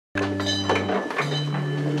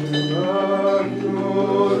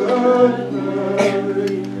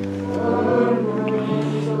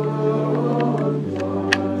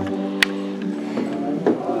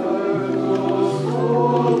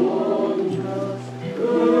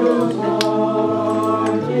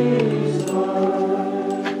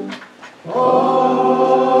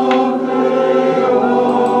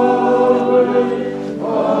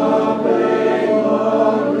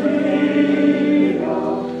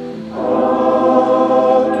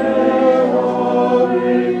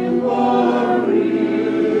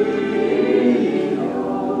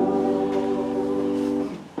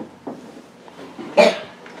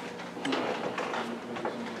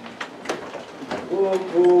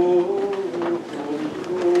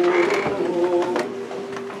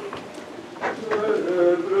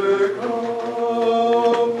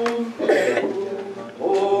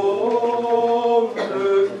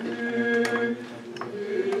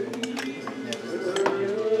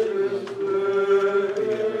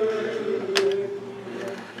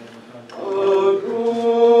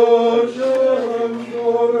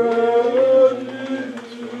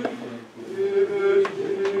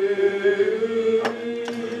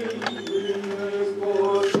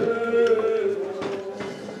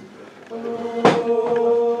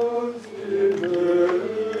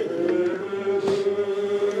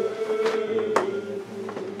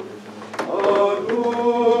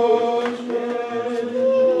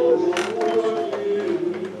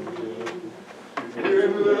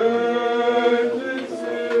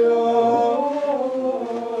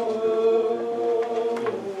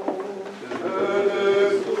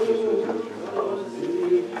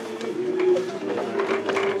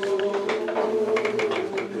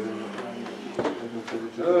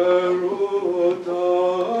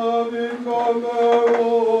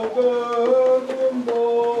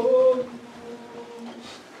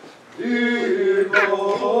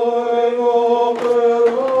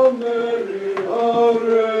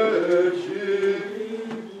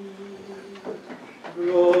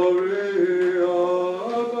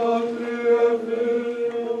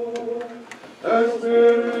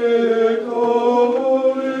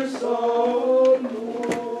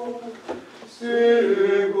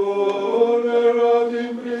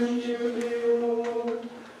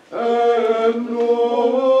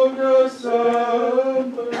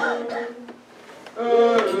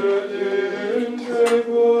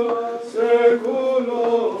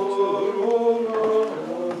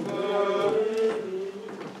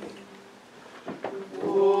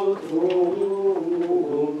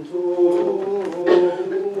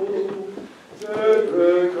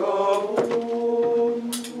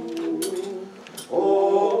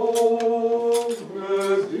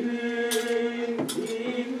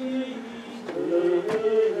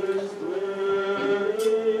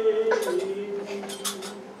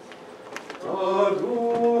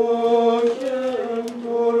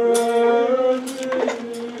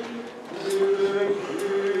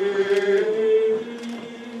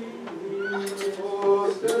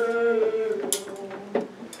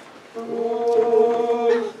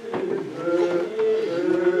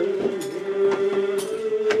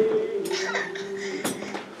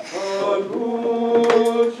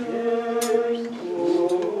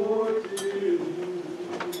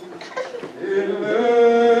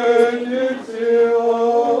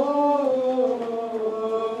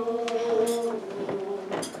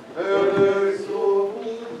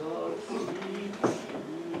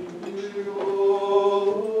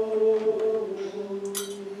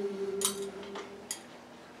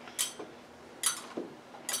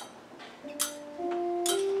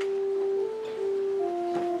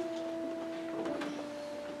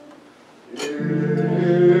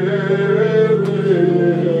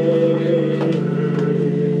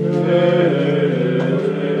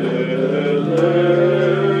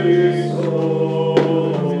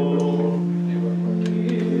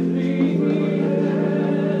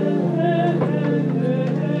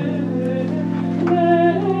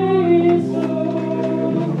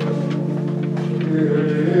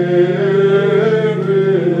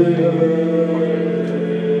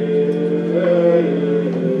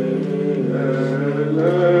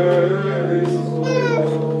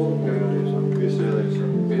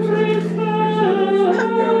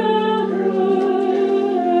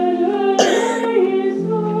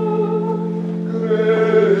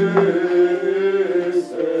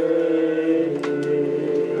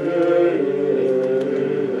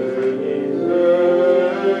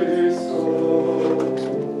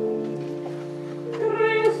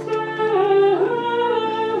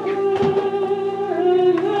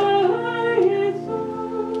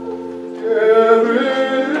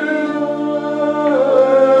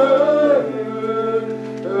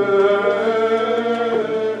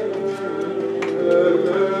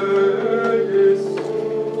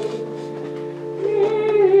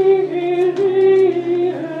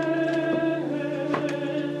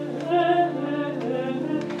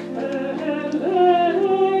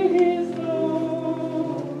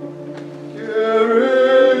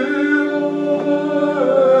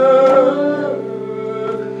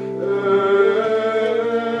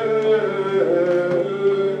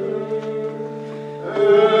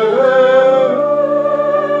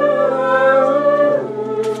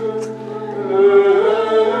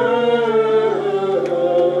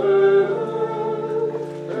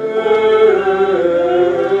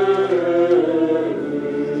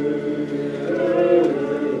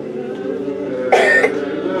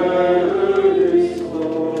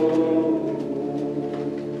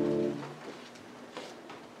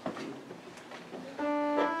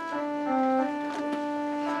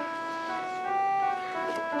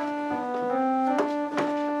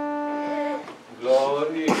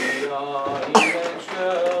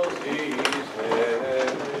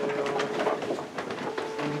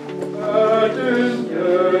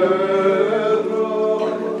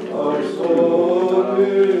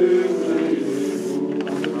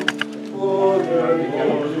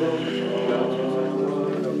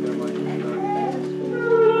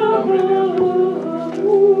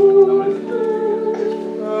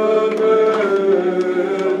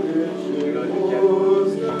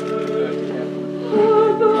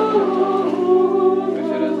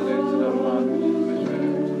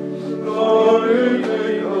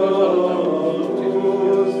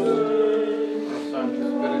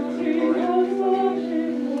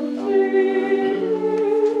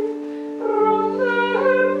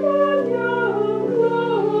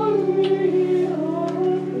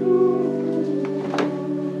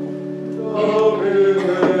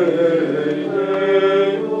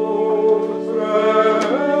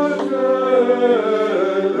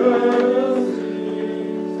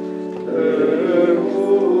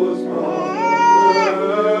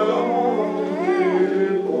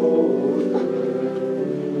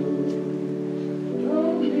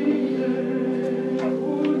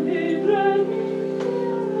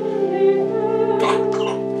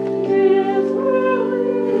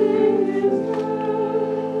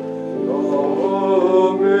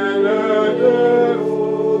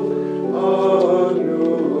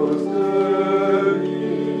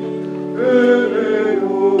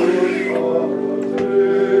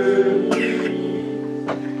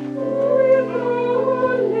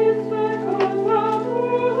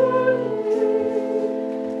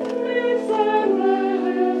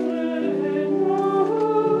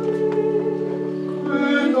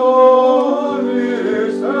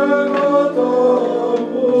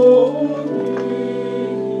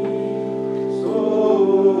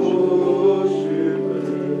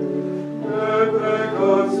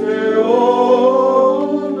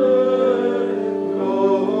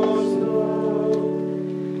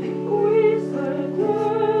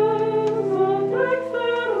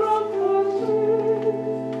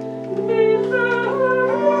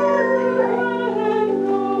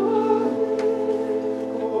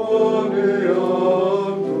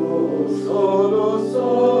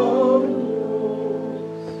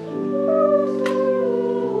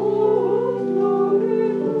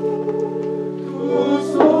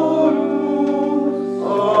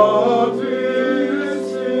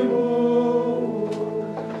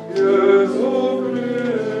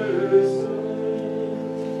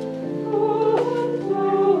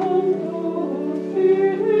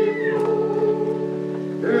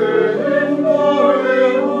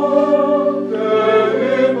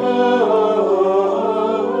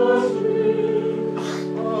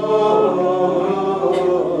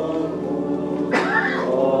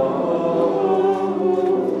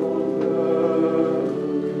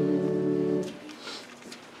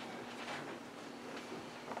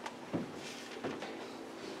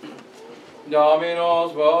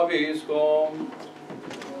Dominos vobiscum.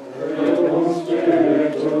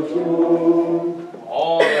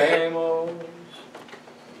 Oremus.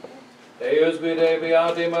 Deus vide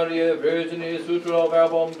beate Maria Virginis utero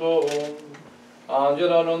verbum tuum.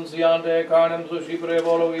 Angela nunciante carnem suscipere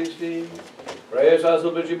voluisti. Presa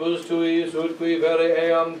subicibus tuis ut qui vere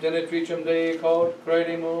eam tenetricem Dei cod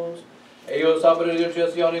credimus. Eos apere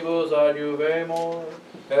intercessionibus adjuvemus.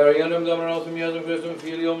 Per iundum Dominum Iesum Christum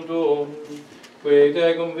Filium tuum. Qui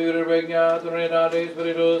tecum vivere regnat Trinitate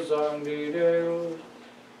Spiritus Sancti Deus.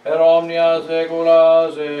 Per omnia saecula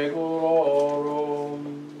saeculorum.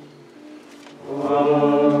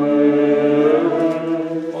 Amen.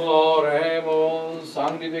 Oremus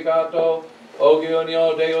sanctificato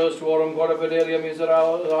Ogionio Deus tuorum corda fidelia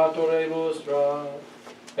miseratore illustra.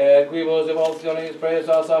 Et quibus evoltionis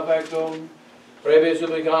presas affectum brevis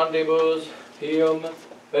supplicantibus ium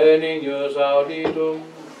benignus auditum.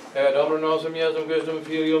 Et Dominus Iesum Christum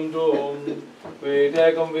Filium tuum, qui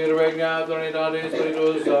tecum vir regnat Trinitate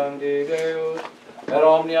Spiritus Sancti Deus, per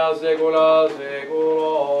omnia saecula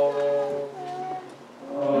saeculorum.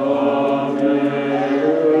 Amen.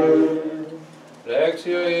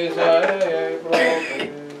 Lectio Isaiae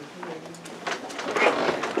Prophet.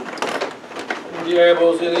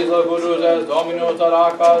 Diebus illis locutus est Dominus ad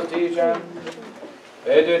acas dicens,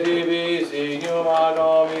 Petitivi signum ad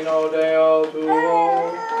Domino Deo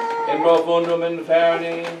tuo, in profundum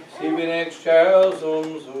inferni, sibi in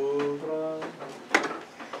excelsum supra.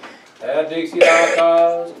 Et dixit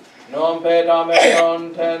acas, non petam et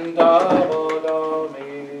non tentabo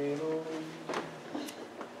Dominum.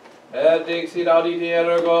 Et dixit auditi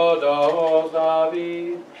ergo Davos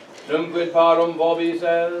David, numquid parum vobis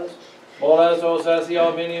est, molestos esse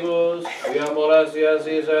omnibus, quia molestias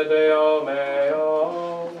ise Deo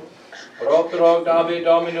meo. Propter David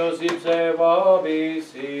Dominus ipse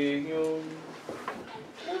vobisium.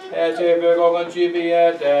 Et ego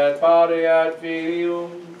concipiet et pariat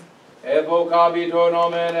filium. Evocabitur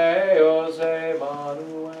nomen eos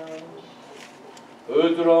Emmanuel.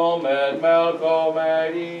 Utrum et melcom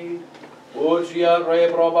edit. Uciat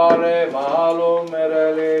reprobare malum et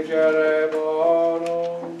elegere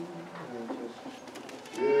bonum.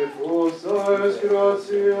 Diffusa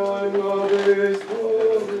gratia in nobis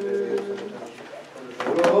Domini,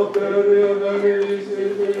 propter evangelis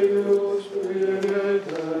Deus in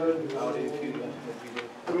aeternum,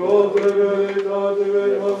 propter veritate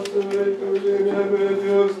venosum rectus in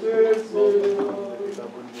justitia,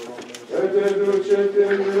 et educet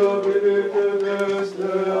in gloritate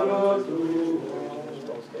destera tua.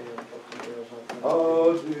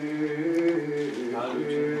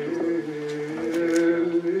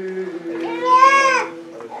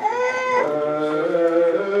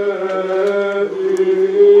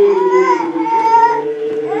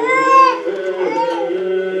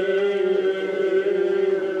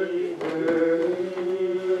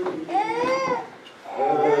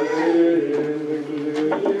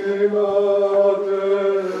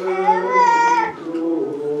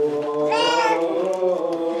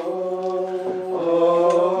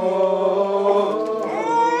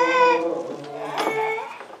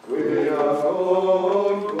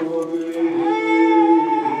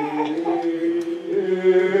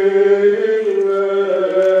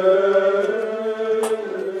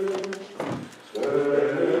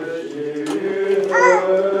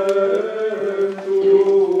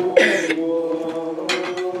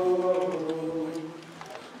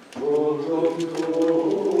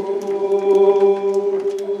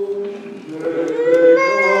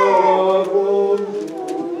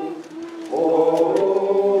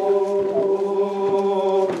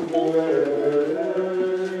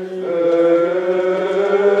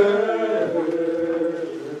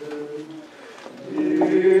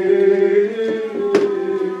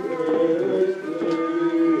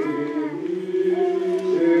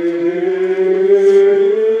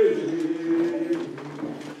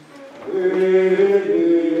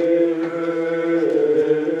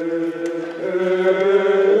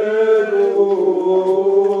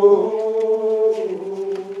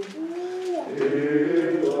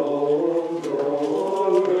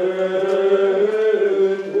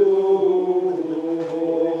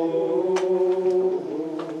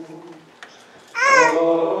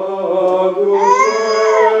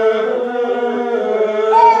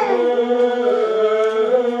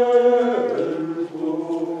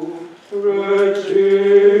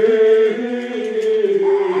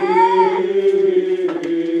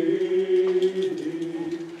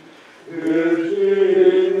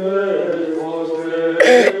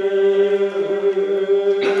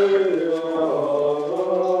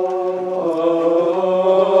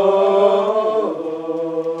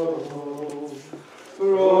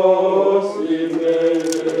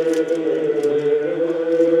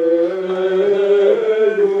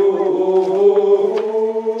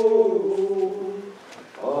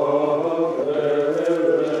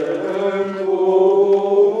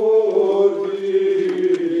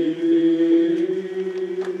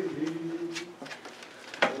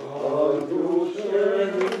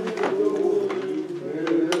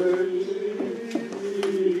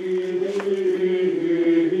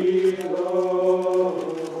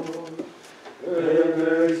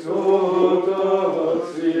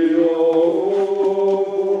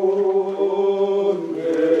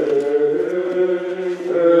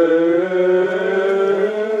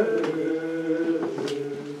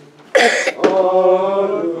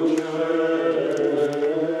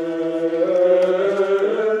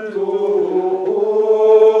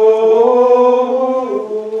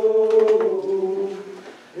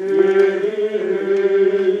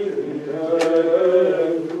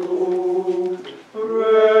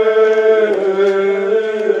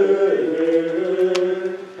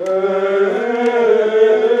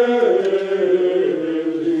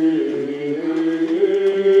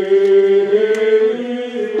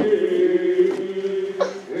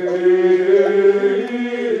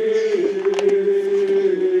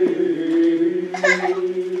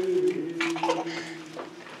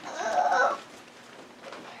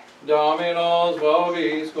 Dominos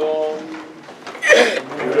vobiscum.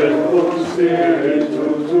 Et cum spiritu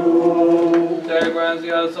tuo.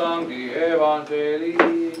 Sequentia Sancti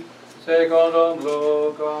Evangelii secundum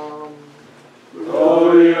Lucam.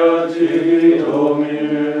 Gloria tibi,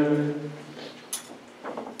 Domine.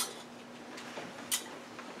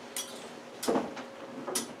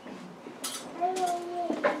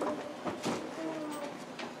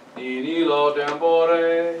 In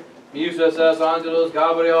Musus es angelus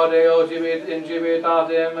Gabriel Deo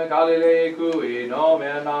incivitatem Galilei cui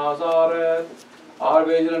nomen Nazaret,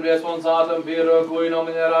 Arvigilum responsatum viro cui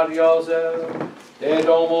nomen erat Iosef, de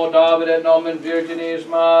domo David et nomen Virginis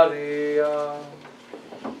Maria.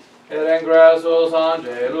 Et in grassus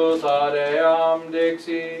angelus adeam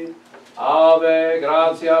dixit, Ave,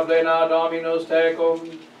 gratia plena Dominus tecum,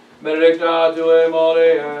 benedicta tu in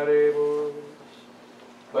mulieribus.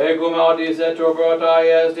 Quecum audis et tuberta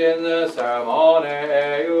est in the sermone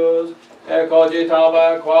eius, et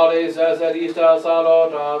cogitaba qualis es et ista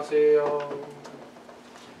salutatio.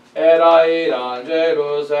 Et ait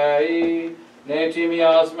angelus ei, ne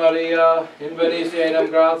timias Maria, in benissem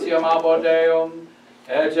gratiam apud Deum,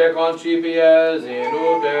 ecce concipies in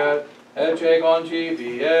uter, ecce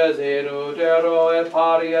concipies in utero, et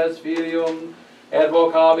parias filium, et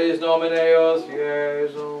vocabis nomen eius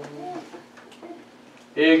Iesum.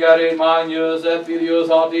 Igerit Magnus et Filius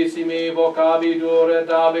Altissimi vocabitur et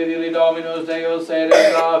David illi Dominus Deus sed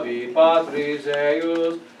David Patris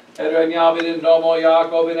eius, et regnavit in domo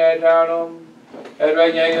Jacob in aeternum, et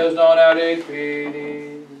regneus non erit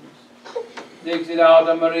finis. Dixit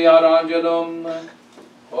autem Maria ad angelum,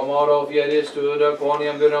 Omoro fiedis tu de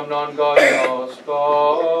quoniam virum non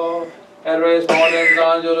cognosco, et respondens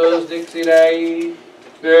angelus dixit ei,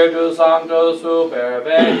 Spiritus Sanctus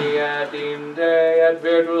superveni et in Dei, et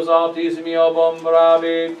Virtus Altissimi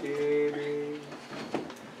obumbrabit tibi.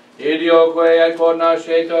 Idioque et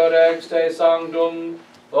cognoscetur ex te sanctum,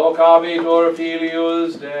 vocabitur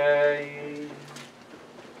Filius Dei.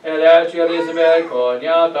 Et ecce Elisabeth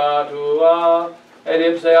cognata tua, et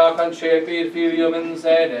ipse ac concepit filium in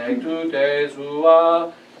senectute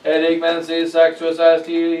sua, et hic mensis sextus est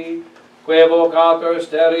illi, que vocatur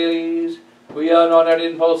sterilis, quia non et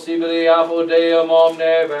impossibili apud Deum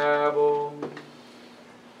omne verbum.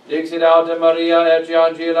 Dixit autem Maria ecce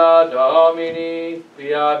angela Domini,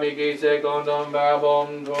 quia mihi secundum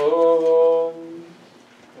verbum tuum.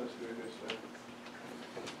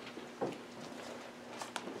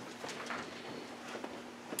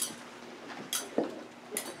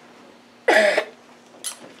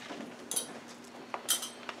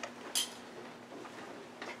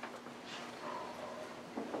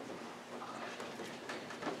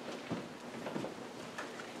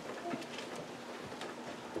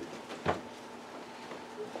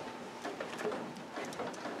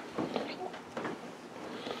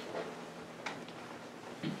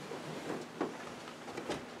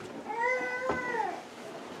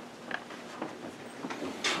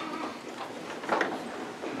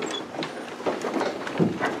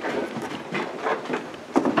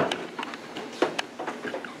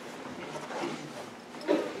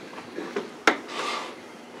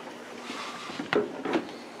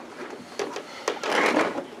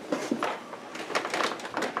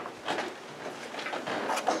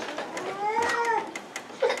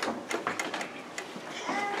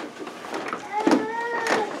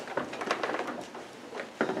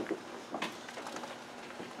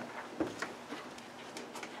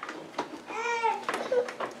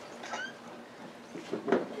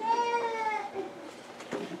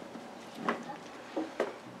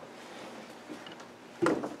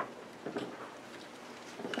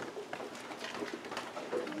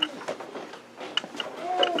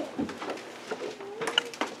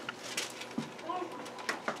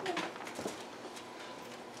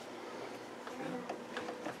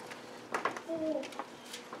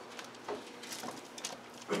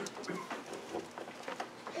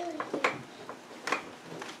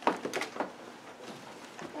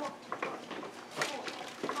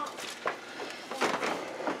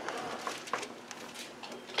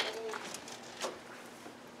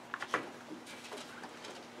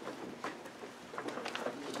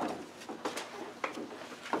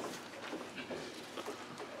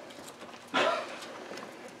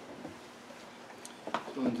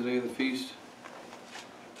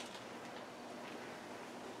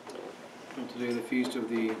 Today the feast of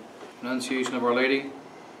the Annunciation of Our Lady,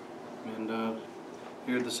 and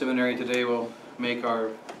here at the seminary today we'll make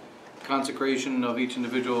our consecration of each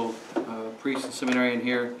individual priest and seminarian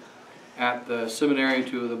here at the seminary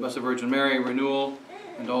to the Blessed Virgin Mary renewal,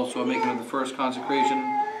 and also making of the first consecration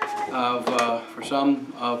of for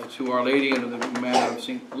some to Our Lady under the manner of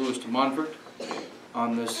St. Louis de Montfort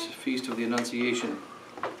on this feast of the Annunciation.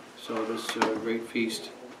 So this great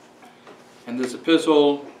feast. And this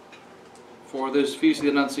epistle for this feast of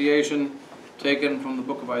the Annunciation, taken from the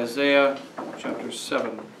book of Isaiah, chapter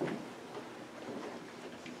 7.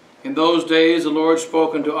 In those days the Lord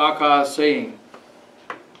spoke unto Achaz, saying,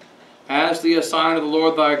 Ask thee a sign of the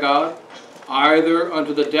Lord thy God, either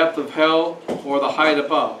unto the depth of hell, or the height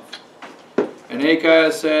above. And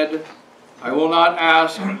Achaz said, I will not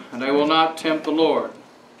ask, and I will not tempt the Lord.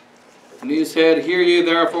 And he said, Hear ye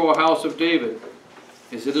therefore, house of David.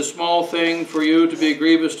 Is it a small thing for you to be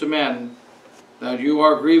grievous to men, that you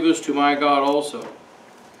are grievous to my God also?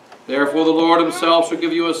 Therefore the Lord himself shall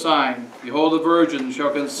give you a sign. Behold, the virgin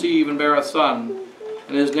shall conceive and bear a son,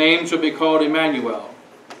 and his name shall be called Emmanuel.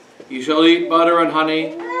 He shall eat butter and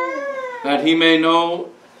honey, that he may know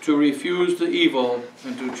to refuse the evil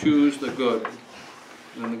and to choose the good.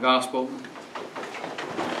 And in the Gospel,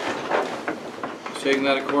 taking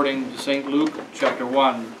that according to St. Luke, chapter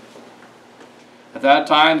 1. At that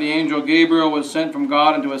time the angel Gabriel was sent from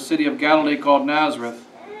God into a city of Galilee called Nazareth,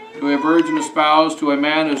 to a virgin espoused to a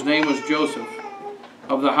man whose name was Joseph,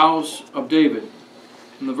 of the house of David.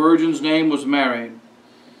 And the virgin's name was Mary.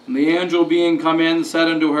 And the angel being come in said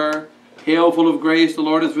unto her, Hail, full of grace, the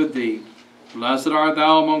Lord is with thee. Blessed art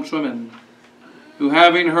thou amongst women. Who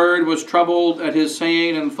having heard was troubled at his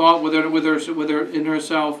saying, and thought in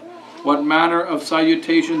herself what manner of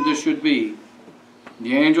salutation this should be.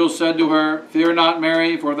 The angel said to her, Fear not,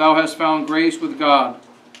 Mary, for thou hast found grace with God.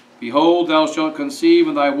 Behold, thou shalt conceive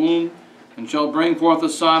in thy womb, and shalt bring forth a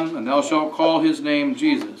son, and thou shalt call his name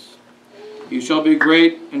Jesus. He shall be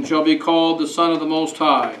great, and shall be called the Son of the Most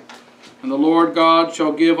High. And the Lord God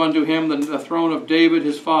shall give unto him the throne of David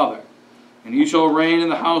his father, and he shall reign in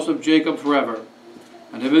the house of Jacob forever.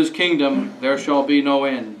 And of his kingdom there shall be no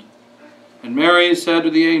end. And Mary said to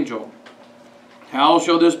the angel, How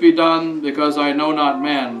shall this be done, because I know not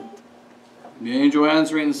man? And the angel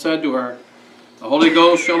answering said to her, The Holy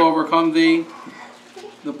Ghost shall overcome thee,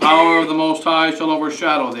 the power of the Most High shall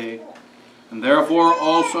overshadow thee, and therefore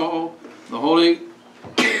also the Holy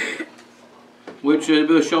which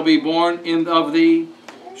shall be born in of thee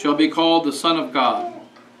shall be called the Son of God.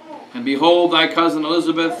 And behold, thy cousin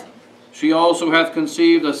Elizabeth, she also hath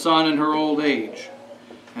conceived a son in her old age.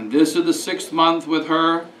 And this is the 6th month with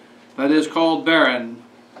her that is called barren,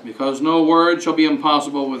 because no word shall be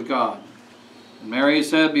impossible with God. And Mary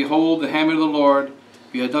said, Behold, the handmaid of the Lord,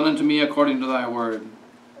 be it done unto me according to thy word.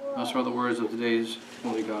 Thus are the words of today's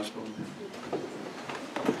Holy Gospel.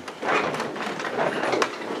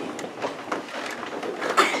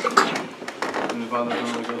 And the Father, and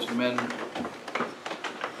the Holy Ghost, amen.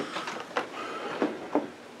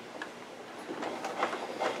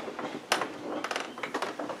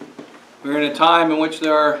 We're in a time in which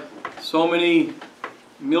there are so many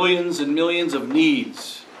millions and millions of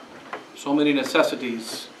needs, so many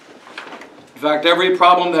necessities. In fact, every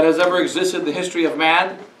problem that has ever existed in the history of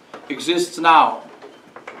man exists now.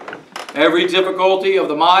 Every difficulty of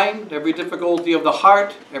the mind, every difficulty of the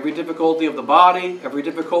heart, every difficulty of the body, every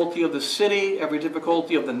difficulty of the city, every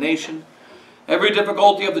difficulty of the nation, every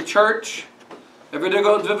difficulty of the church, every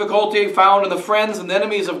difficulty found in the friends and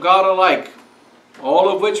enemies of God alike,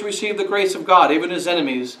 all of which receive the grace of God, even his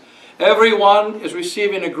enemies. Everyone is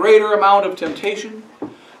receiving a greater amount of temptation,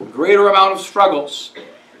 a greater amount of struggles,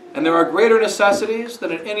 and there are greater necessities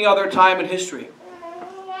than at any other time in history.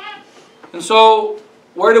 And so,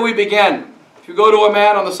 where do we begin? If you go to a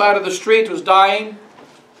man on the side of the street who's dying,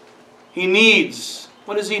 he needs,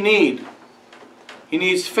 what does he need? He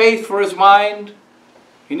needs faith for his mind,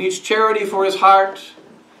 he needs charity for his heart,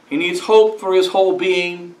 he needs hope for his whole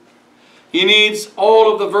being, he needs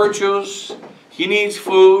all of the virtues, he needs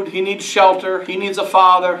food, he needs shelter, he needs a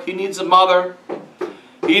father, he needs a mother,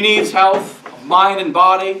 he needs health of mind and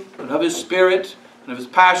body, and of his spirit, and of his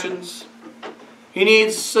passions. He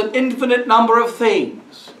needs an infinite number of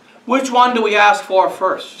things. Which one do we ask for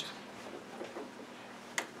first?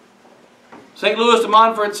 St. Louis de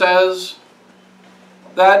Montfort says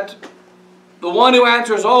that the one who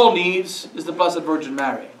answers all needs is the Blessed Virgin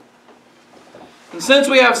Mary. And since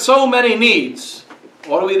we have so many needs,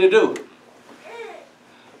 what are we to do?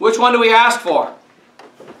 Which one do we ask for?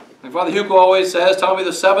 Like Father Hugo always says, give me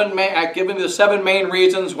the 7 main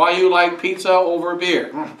reasons why you like pizza over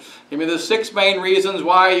beer. Give me the 6 main reasons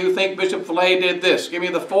why you think Bishop Fillet did this. Give me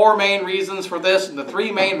the 4 main reasons for this and the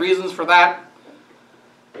 3 main reasons for that.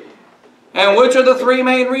 And which are the 3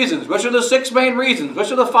 main reasons? Which are the 6 main reasons?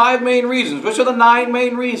 Which are the 5 main reasons? Which are the 9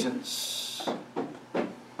 main reasons?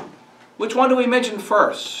 Which one do we mention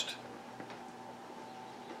first?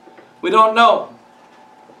 We don't know.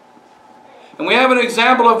 And we have an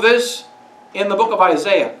example of this in the book of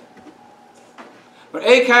Isaiah. But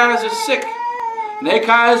Achaz is sick. And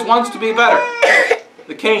Achaz wants to be better.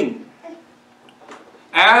 The king.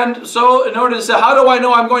 And so in order to say, how do I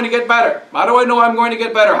know I'm going to get better? How do I know I'm going to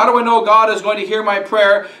get better? How do I know God is going to hear my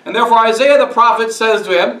prayer? And therefore Isaiah the prophet says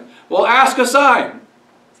to him, well, ask a sign.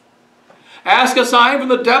 Ask a sign from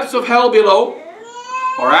the depths of hell below,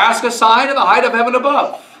 or ask a sign in the height of heaven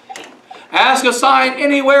above. Ask a sign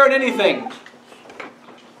anywhere and anything.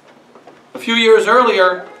 A few years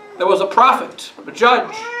earlier, there was a prophet, a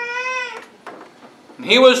judge. And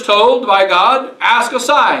he was told by God, ask a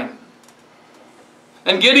sign.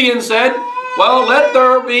 And Gideon said, well, let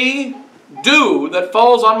there be dew that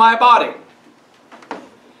falls on my body.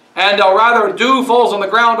 And rather, dew falls on the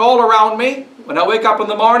ground all around me when I wake up in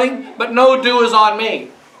the morning, but no dew is on me.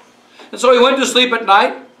 And so he went to sleep at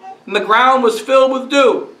night, and the ground was filled with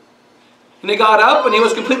dew. And he got up, and he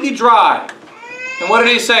was completely dry. And what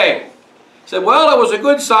did he say? He said, well, it was a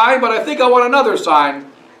good sign, but I think I want another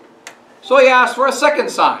sign. So he asked for a second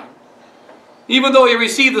sign. Even though he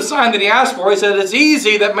received the sign that he asked for, he said, it's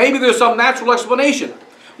easy that maybe there's some natural explanation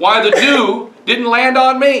why the dew didn't land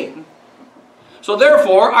on me. So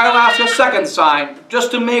therefore, I'll ask a second sign,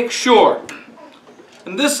 just to make sure.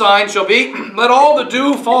 And this sign shall be, let all the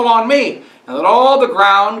dew fall on me, and let all the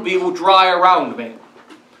ground be dry around me.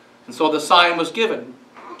 And so the sign was given.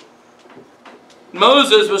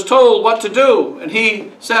 Moses was told what to do, and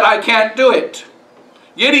he said, I can't do it.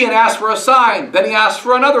 Gideon asked for a sign, then he asked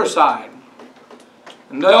for another sign.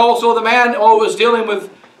 And also the man was dealing with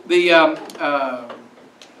the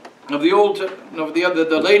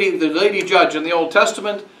lady judge in the Old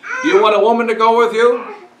Testament. You want a woman to go with you?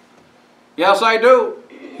 Yes, I do.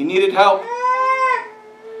 He needed help.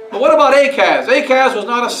 But what about Achaz? Achaz was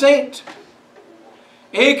not a saint.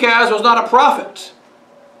 Achaz was not a prophet.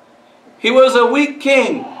 He was a weak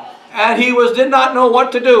king, and he did not know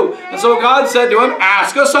what to do. And so God said to him,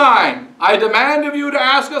 ask a sign. I demand of you to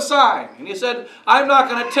ask a sign. And he said, I'm not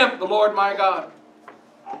going to tempt the Lord my God.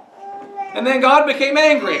 And then God became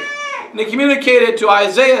angry. And he communicated to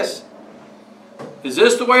Isaiah, is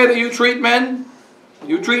this the way that you treat men?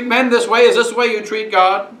 You treat men this way? Is this the way you treat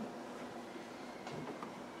God?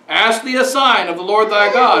 Ask thee a sign of the Lord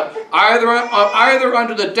thy God, either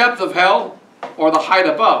unto the depth of hell or the height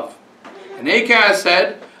above. And Achaz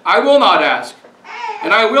said, I will not ask,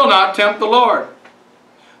 and I will not tempt the Lord.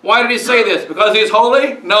 Why did he say this? Because he's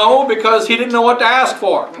holy? No, because he didn't know what to ask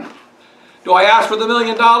for. Do I ask for the $1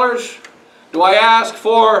 million? Do I ask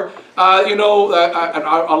for,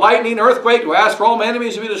 a lightning, earthquake? Do I ask for all my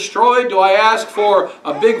enemies to be destroyed? Do I ask for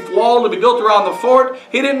a big wall to be built around the fort?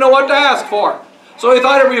 He didn't know what to ask for. So he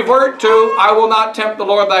thought he'd revert to, I will not tempt the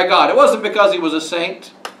Lord thy God. It wasn't because he was a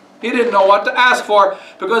saint. He didn't know what to ask for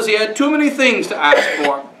because he had too many things to ask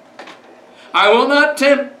for. I will not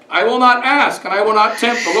tempt, I will not ask, and I will not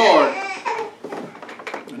tempt the Lord.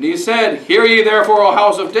 And he said, hear ye therefore, O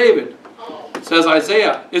house of David. Says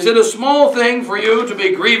Isaiah, is it a small thing for you to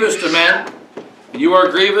be grievous to men, and you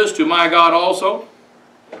are grievous to my God also?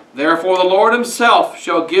 Therefore the Lord himself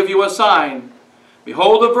shall give you a sign.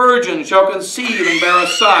 Behold, a virgin shall conceive and bear a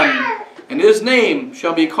son, and his name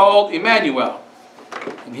shall be called Emmanuel.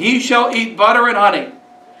 And he shall eat butter and honey,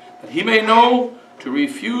 that he may know to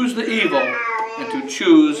refuse the evil and to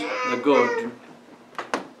choose the good.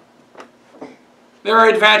 There are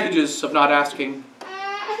advantages of not asking.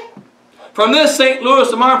 From this, St. Louis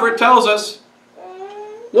de Montfort tells us,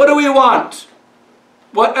 what do we want?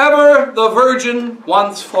 Whatever the Virgin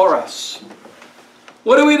wants for us.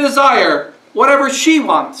 What do we desire? Whatever she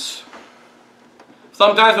wants.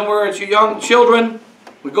 Sometimes when we're young children,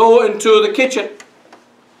 we go into the kitchen.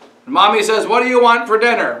 And Mommy says, what do you want for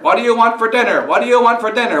dinner? What do you want for dinner? What do you want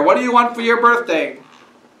for dinner? What do you want for your birthday?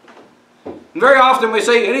 And very often we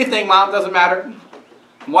say, anything, Mom, doesn't matter.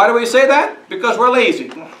 And why do we say that? Because we're lazy.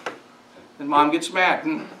 And Mom gets mad.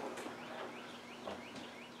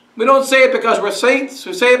 We don't say it because we're saints.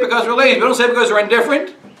 We say it because we're lazy. We don't say it because we're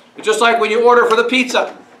indifferent. It's just like when you order for the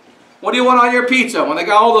pizza. What do you want on your pizza? When they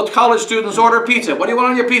got all the college students order pizza. What do you want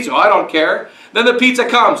on your pizza? Oh, I don't care. Then the pizza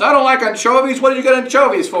comes. I don't like anchovies. What did you get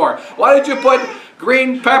anchovies for? Why did you put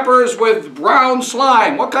green peppers with brown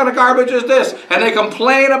slime? What kind of garbage is this? And they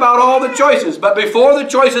complain about all the choices. But before the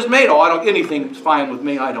choice is made, oh, anything's fine with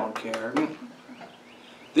me. I don't care.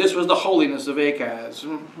 This was the holiness of Achaz.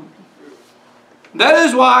 That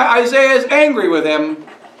is why Isaiah is angry with him.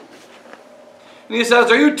 And he says,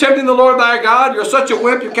 are you tempting the Lord thy God? You're such a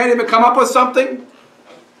wimp, you can't even come up with something.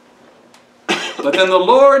 But then the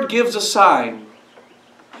Lord gives a sign.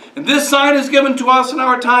 And this sign is given to us in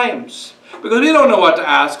our times. Because we don't know what to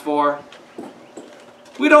ask for.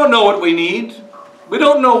 We don't know what we need. We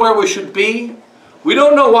don't know where we should be. We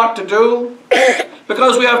don't know what to do.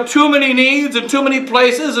 Because we have too many needs and too many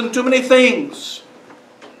places and too many things.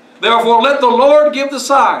 Therefore, let the Lord give the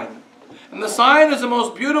sign. And the sign is the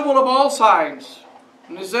most beautiful of all signs.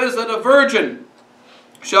 And it says that a virgin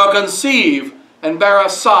shall conceive and bear a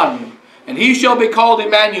son, And he shall be called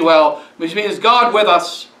Emmanuel, which means God with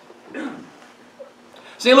us.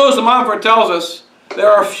 St. Louis de Montfort tells us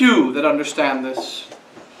there are few that understand this.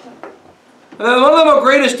 And then one of the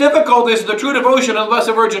greatest difficulties of the true devotion of the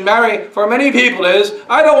Blessed Virgin Mary for many people is,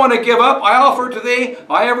 I don't want to give up. I offer to thee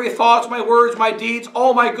my every thoughts, my words, my deeds,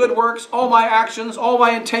 all my good works, all my actions, all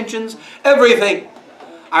my intentions, everything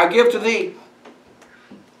I give to thee.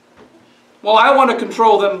 Well, I want to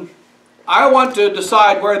control them. I want to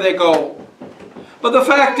decide where they go. But the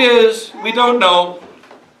fact is, we don't know.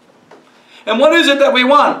 And what is it that we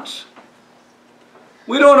want?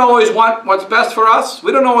 We don't always want what's best for us.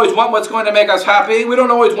 We don't always want what's going to make us happy. We don't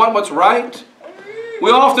always want what's right. We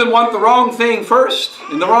often want the wrong thing first,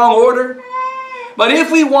 in the wrong order. But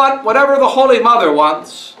if we want whatever the Holy Mother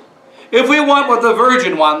wants, if we want what the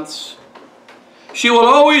Virgin wants, she will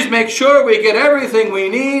always make sure we get everything we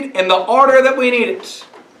need in the order that we need it.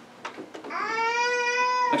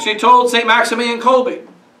 And she told St. Maximilian Kolbe.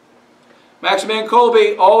 Maximilian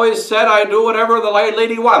Kolbe always said, I do whatever the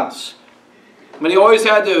lady wants. But he always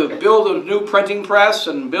had to build a new printing press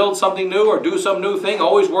and build something new or do some new thing,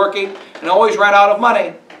 always working, and always ran out of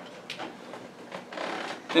money.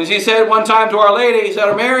 And he said one time to Our Lady, he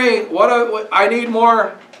said, Mary, I need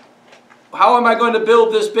more. How am I going to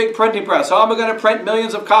build this big printing press? How am I going to print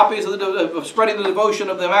millions of copies of spreading the devotion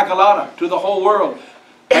of the Immaculata to the whole world?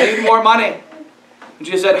 I need more money. And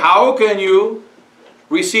she said, how can you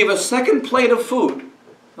receive a second plate of food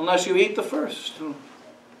unless you eat the first?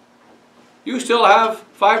 You still have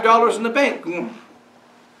 $5 in the bank.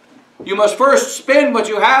 You must first spend what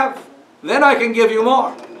you have, then I can give you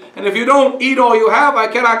more. And if you don't eat all you have, I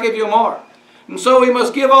cannot give you more. And so we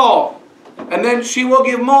must give all, and then she will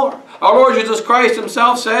give more. Our Lord Jesus Christ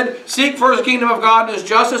himself said, seek first the kingdom of God and his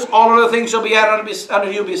justice, all other things shall be added unto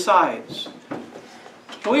you besides.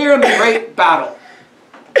 We are in the great battle.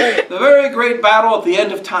 The very great battle at the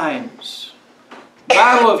end of times.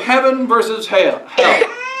 Battle of heaven versus hell.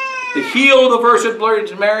 The heel of the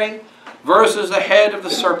Virgin Mary versus the head of the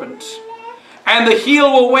serpent. And the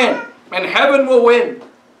heel will win, and heaven will win.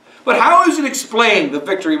 But how is it explained the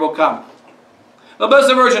victory will come? The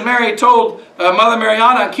Blessed Virgin Mary told Mother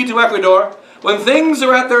Mariana in Quito, Ecuador, when things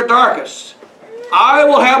are at their darkest, I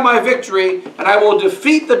will have my victory, and I will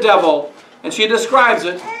defeat the devil. And she describes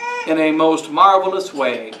it in a most marvelous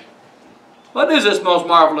way. What is this most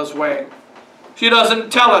marvelous way? She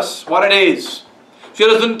doesn't tell us what it is. She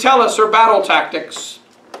doesn't tell us her battle tactics.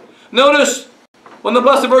 Notice when the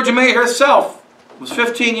Blessed Virgin Mary herself was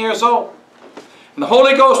 15 years old, and the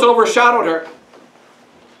Holy Ghost overshadowed her,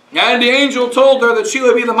 and the angel told her that she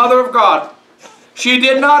would be the Mother of God, she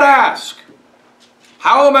did not ask,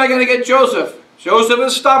 how am I going to get Joseph? Joseph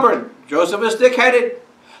is stubborn. Joseph is thick-headed.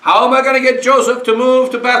 How am I going to get Joseph to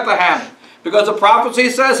move to Bethlehem? Because the prophecy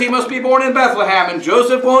says he must be born in Bethlehem, and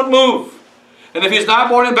Joseph won't move. And if he's not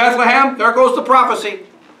born in Bethlehem, there goes the prophecy.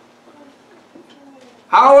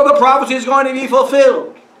 How are the prophecies going to be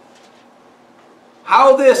fulfilled?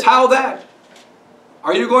 How this, how that?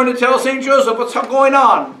 Are you going to tell St. Joseph what's going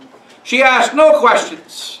on? She asked no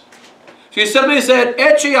questions. She simply said,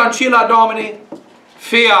 Ecce ancilla Domini,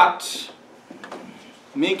 fiat,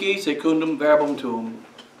 mihi secundum verbum tuum.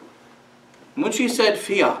 And when she said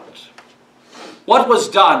fiat, what was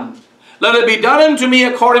done? Let it be done unto me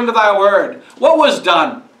according to thy word. What was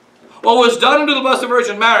done? What was done unto the Blessed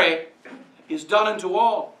Virgin Mary is done unto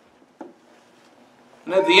all.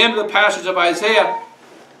 And at the end of the passage of Isaiah,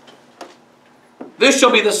 this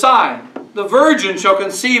shall be the sign. The virgin shall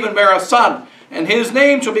conceive and bear a son, and his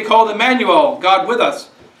name shall be called Emmanuel, God with us.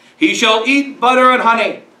 He shall eat butter and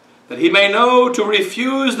honey, that he may know to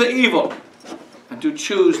refuse the evil and to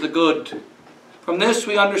choose the good. From this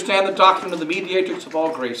we understand the doctrine of the mediatrix of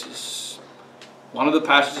all graces. One of the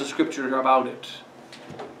passages of Scripture about it.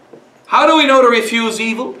 How do we know to refuse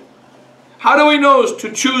evil? How do we know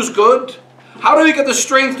to choose good? How do we get the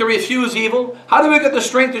strength to refuse evil? How do we get the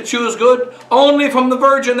strength to choose good? Only from the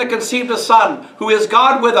Virgin that conceived a Son, who is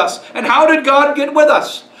God with us. And how did God get with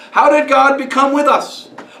us? How did God become with us?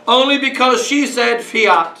 Only because she said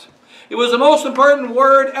fiat. It was the most important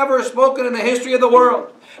word ever spoken in the history of the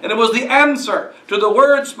world. And it was the answer to the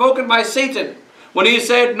word spoken by Satan when he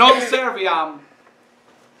said, non serviam.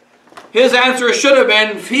 His answer should have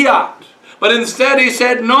been fiat. But instead he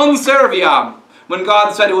said, non serviam, when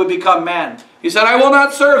God said he would become man. He said, I will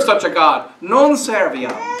not serve such a God. Non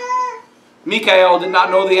serviam. Michael did not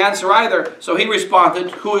know the answer either, so he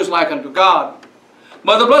responded, who is like unto God?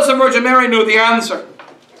 But the Blessed Virgin Mary knew the answer.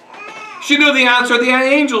 She knew the answer the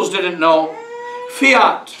angels didn't know.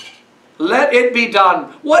 Fiat. Let it be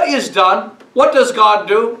done. What is done? What does God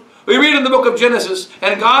do? We read in the book of Genesis,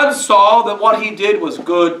 and God saw that what he did was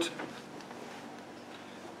good.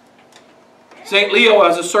 St. Leo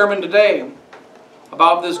has a sermon today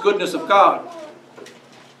about this goodness of God.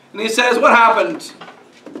 And he says, what happened?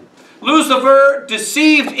 Lucifer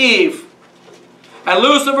deceived Eve. And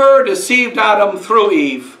Lucifer deceived Adam through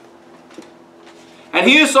Eve. And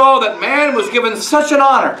he saw that man was given such an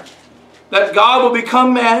honor that God would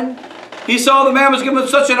become man. He saw that man was given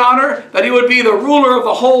such an honor that he would be the ruler of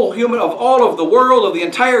the whole human, of all of the world, of the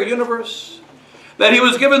entire universe. That he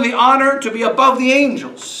was given the honor to be above the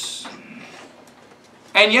angels.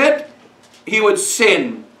 And yet, he would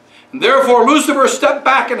sin. And therefore, Lucifer stepped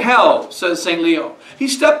back in hell, says St. Leo. He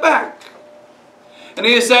stepped back. And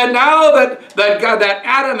he said, now that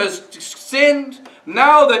Adam has sinned,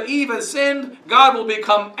 now that Eve has sinned, God will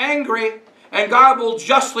become angry, and God will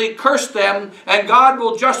justly curse them, and God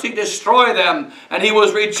will justly destroy them. And he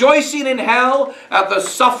was rejoicing in hell at the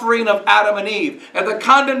suffering of Adam and Eve, at the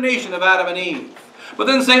condemnation of Adam and Eve. But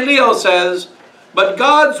then St. Leo says, but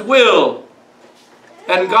God's will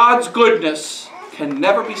and God's goodness can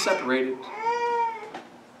never be separated.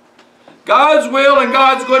 God's will and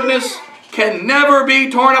God's goodness can never be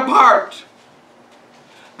torn apart.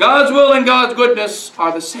 God's will and God's goodness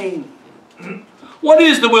are the same. What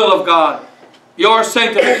is the will of God? Your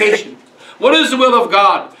sanctification. What is the will of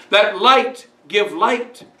God? That light give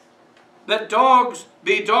light. That dogs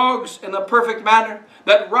be dogs in the perfect manner.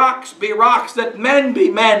 That rocks be rocks. That men be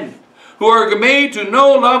men who are made to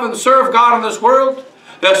know, love, and serve God in this world.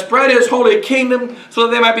 To spread his holy kingdom so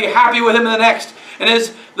that they might be happy with him in the next. And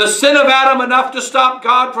is the sin of Adam enough to stop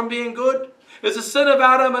God from being good? Is the sin of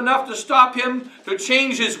Adam enough to stop him to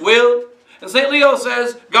change his will? And St. Leo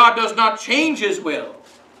says, God does not change his will.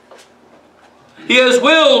 He has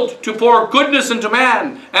willed to pour goodness into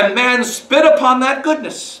man, and man spit upon that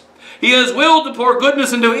goodness. He has willed to pour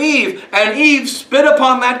goodness into Eve, and Eve spit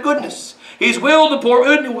upon that goodness. He's willed to pour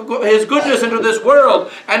his goodness into this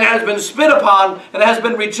world, and it has been spit upon, and has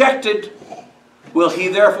been rejected. Will he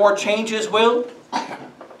therefore change his will?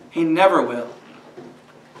 He never will.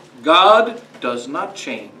 God does not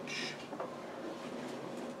change.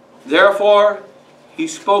 Therefore, he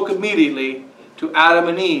spoke immediately to Adam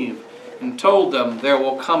and Eve and told them there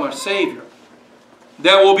will come a Savior.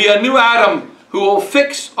 There will be a new Adam who will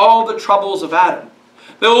fix all the troubles of Adam.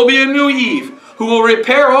 There will be a new Eve who will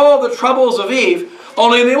repair all the troubles of Eve,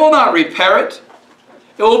 only they will not repair it.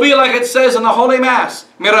 It will be like it says in the Holy Mass,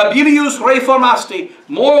 Mirabilius reformasti,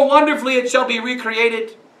 more wonderfully it shall be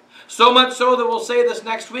recreated. So much so that we'll say this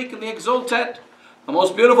next week in the Exultet, the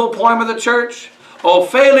most beautiful poem of the church. O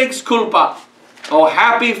felix culpa, O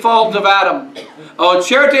happy fault of Adam, O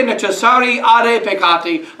certe necessari ade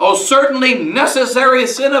peccati, O certainly necessary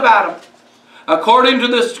sin of Adam. According to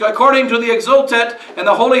the Exultet and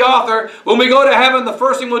the Holy Author, when we go to heaven, the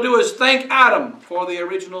first thing we'll do is thank Adam for the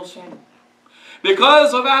original sin.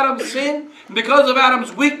 Because of Adam's sin, because of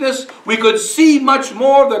Adam's weakness, we could see much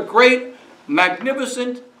more of the great,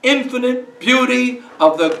 magnificent, infinite beauty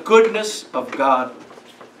of the goodness of God.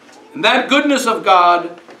 And that goodness of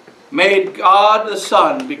God made God the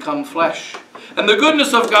Son become flesh. And the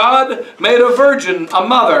goodness of God made a virgin, a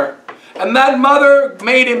mother. And that mother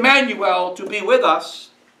made Emmanuel to be with us.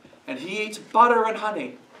 And he eats butter and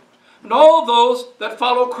honey. And all those that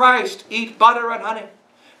follow Christ eat butter and honey.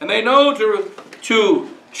 And they know to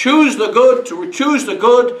choose the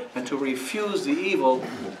good, and to refuse the evil.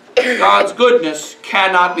 God's goodness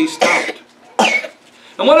cannot be stopped.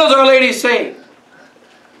 And what does Our Lady say?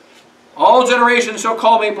 All generations shall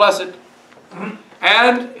call me blessed,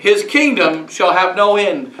 and his kingdom shall have no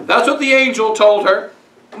end. That's what the angel told her.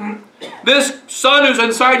 This son who's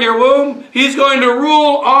inside your womb, he's going to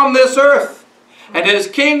rule on this earth, and his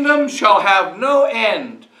kingdom shall have no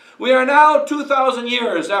end. We are now 2,000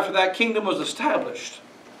 years after that kingdom was established.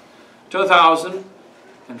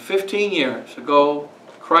 2,015 years ago,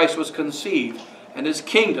 Christ was conceived, and his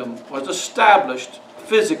kingdom was established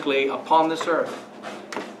physically upon this earth.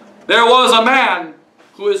 There was a man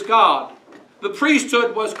who is God. The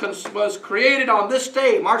priesthood was created on this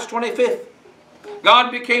day, March 25th.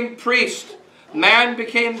 God became priest. Man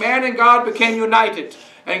and God became united.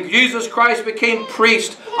 And Jesus Christ became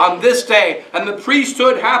priest on this day. And the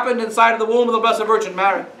priesthood happened inside of the womb of the Blessed Virgin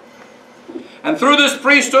Mary. And through this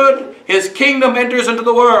priesthood, his kingdom enters into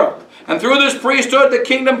the world. And through this priesthood, the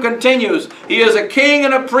kingdom continues. He is a king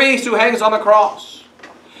and a priest who hangs on the cross.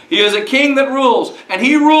 He is a king that rules. And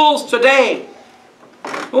he rules today.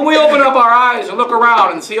 When we open up our eyes and look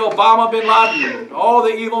around and see Obama, Bin Laden, all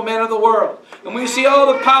the evil men of the world, and we see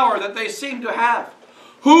all the power that they seem to have,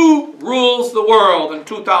 who rules the world in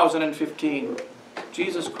 2015?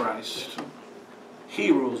 Jesus Christ.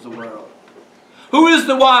 He rules the world. Who is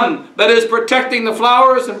the one that is protecting the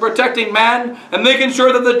flowers and protecting man and making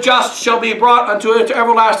sure that the just shall be brought unto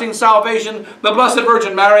everlasting salvation? The Blessed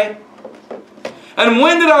Virgin Mary. And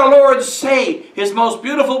when did our Lord say his most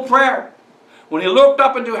beautiful prayer? When he looked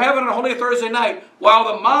up into heaven on Holy Thursday night, while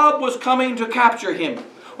the mob was coming to capture him,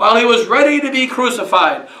 while he was ready to be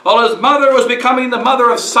crucified, while his mother was becoming the mother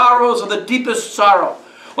of sorrows, of the deepest sorrow,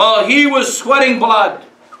 while he was sweating blood,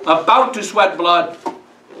 about to sweat blood,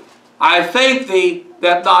 I thank thee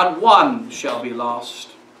that not one shall be lost.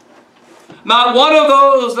 Not one of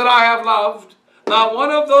those that I have loved, not one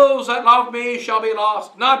of those that love me shall be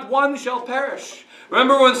lost. Not one shall perish.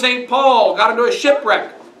 Remember when St. Paul got into a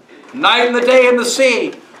shipwreck, night and the day in the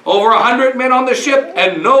sea, over 100 men on the ship,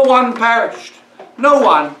 and no one perished. No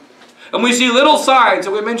one. And we see little signs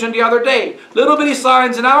that we mentioned the other day, little bitty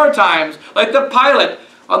signs in our times, like the pilot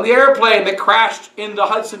on the airplane that crashed in the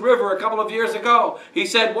Hudson River a couple of years ago. He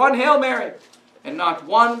said one Hail Mary, and not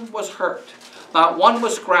one was hurt. Not one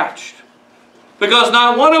was scratched. Because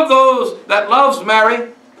not one of those that loves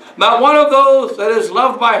Mary, not one of those that is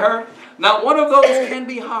loved by her, not one of those can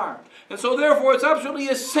be harmed. And so therefore it's absolutely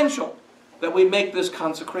essential that we make this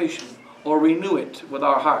consecration or renew it with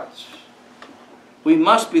our hearts. We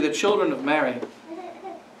must be the children of Mary.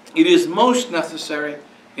 It is most necessary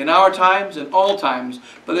in our times and all times,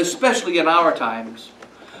 but especially in our times.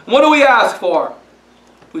 And what do we ask for?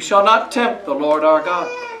 We shall not tempt the Lord our God.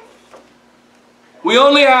 We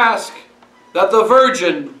only ask that the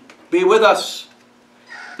Virgin be with us,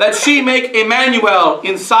 that she make Emmanuel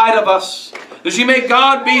inside of us, that she make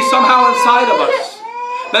God be somehow inside of us,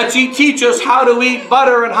 that she teach us how to eat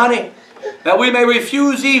butter and honey, that we may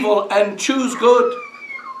refuse evil and choose good.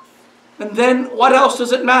 And then what else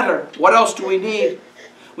does it matter? What else do we need?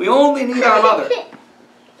 We only need our mother,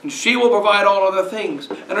 and she will provide all other things.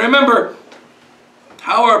 And remember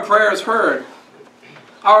how our prayers heard.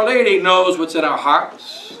 Our Lady knows what's in our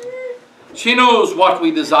hearts. She knows what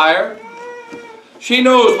we desire. She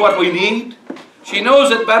knows what we need. She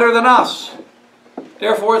knows it better than us.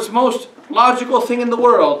 Therefore, it's the most logical thing in the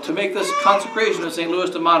world to make this consecration of St. Louis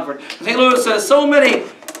de Montfort. St. Louis says, so many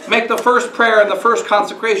make the first prayer and the first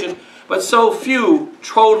consecration, but so few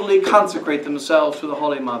totally consecrate themselves to the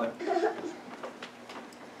Holy Mother.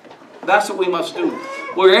 That's what we must do.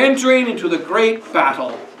 We're entering into the great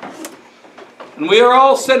battle. And we are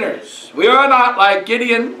all sinners. We are not like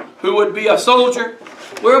Gideon, who would be a soldier.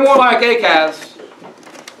 We're more like Acaz.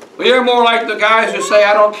 We are more like the guys who say,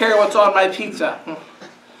 I don't care what's on my pizza.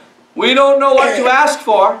 We don't know what to ask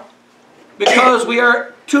for because we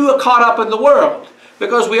are too caught up in the world.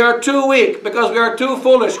 Because we are too weak, because we are too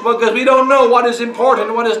foolish, because we don't know what is important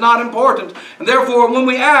and what is not important. And therefore, when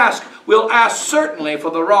we ask, we'll ask certainly for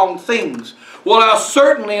the wrong things. We'll ask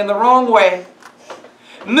certainly in the wrong way.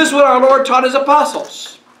 And this is what our Lord taught his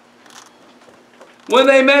apostles. When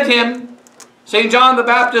they met him, St. John the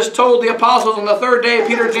Baptist told the apostles on the third day,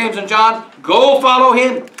 Peter, James, and John, go follow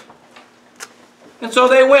him. And so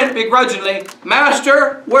they went begrudgingly,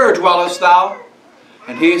 Master, where dwellest thou?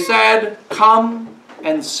 And he said, come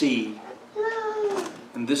and see.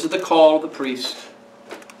 And this is the call of the priest.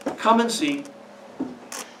 Come and see.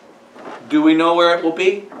 Do we know where it will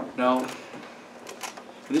be? No.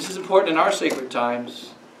 And this is important in our sacred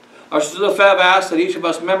times. Our Sister Lefebvre asks that each of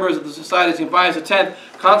us members of the Society of St. Pius X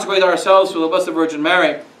consecrate ourselves to the Blessed Virgin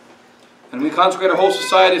Mary. And we consecrate our whole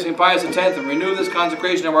Society of St. Pius X and renew this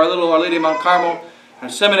consecration of our little Our Lady of Mount Carmel, our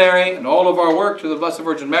seminary, and all of our work to the Blessed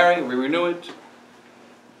Virgin Mary. We renew it.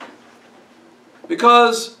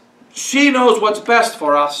 Because she knows what's best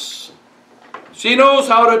for us. She knows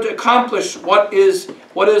how to accomplish what is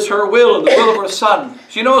her will and the will of her Son.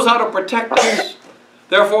 She knows how to protect us.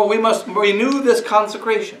 Therefore, we must renew this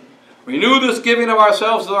consecration. Renew this giving of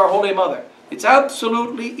ourselves to our Holy Mother. It's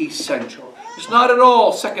absolutely essential. It's not at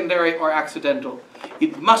all secondary or accidental.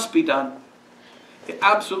 It must be done. It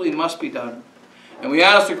absolutely must be done. And we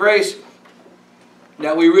ask the grace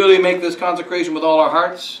that we really make this consecration with all our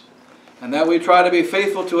hearts, and that we try to be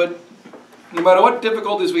faithful to it no matter what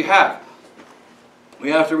difficulties we have.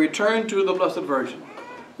 We have to return to the Blessed Virgin.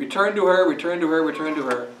 Return to her, return to her, return to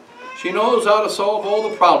her. She knows how to solve all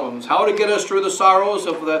the problems, how to get us through the sorrows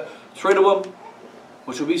of the Triduum,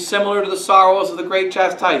 which will be similar to the sorrows of the Great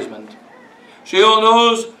Chastisement. She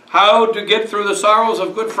knows how to get through the sorrows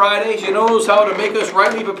of Good Friday. She knows how to make us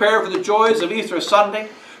rightly prepare for the joys of Easter Sunday.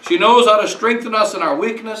 She knows how to strengthen us in our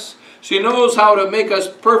weakness. She knows how to make us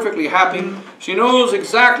perfectly happy. She knows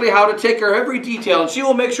exactly how to take care of every detail. And she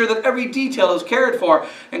will make sure that every detail is cared for,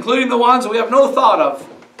 including the ones we have no thought of.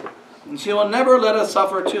 And she will never let us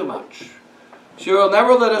suffer too much. She will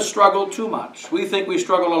never let us struggle too much. We think we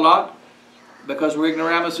struggle a lot because we're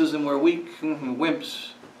ignoramuses and we're weak and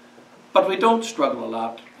wimps. But we don't struggle a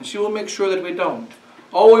lot, and she will make sure that we don't.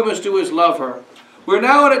 All we must do is love her. We're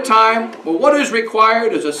now at a time where what is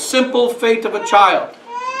required is a simple faith of a child.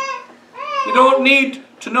 We don't need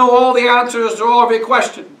to know all the answers to all every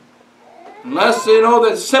question. Unless they know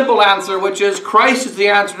the simple answer, which is Christ is the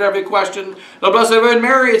answer to every question. The Blessed Virgin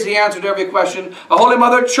Mary is the answer to every question. A Holy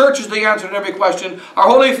Mother Church is the answer to every question. Our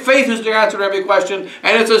Holy Faith is the answer to every question.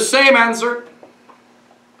 And it's the same answer.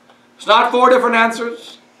 It's not 4 different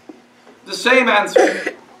answers. The same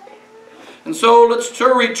answer. And so let's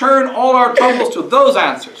return all our troubles to those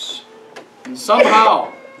answers. And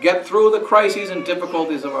somehow get through the crises and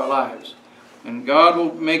difficulties of our lives. And God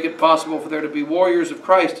will make it possible for there to be warriors of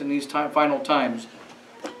Christ in these final times.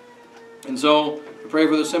 And so we pray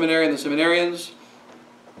for the seminary and the seminarians,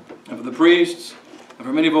 and for the priests, and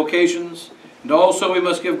for many vocations. And also we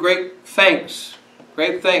must give great thanks.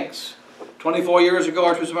 Great thanks. 24 years ago,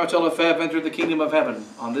 Archbishop Marcel Lefebvre entered the kingdom of heaven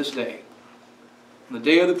on this day. On the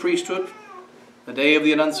day of the priesthood, the day of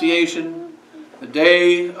the Annunciation, the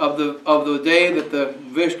day of the day that the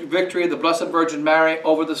victory of the Blessed Virgin Mary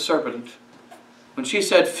over the serpent. When she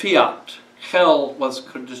said fiat, hell was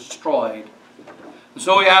destroyed. And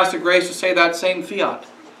so we ask the grace to say that same fiat,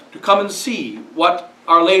 to come and see what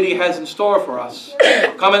Our Lady has in store for us.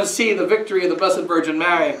 Come and see the victory of the Blessed Virgin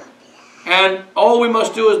Mary. And all we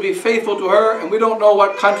must do is be faithful to her, and we don't know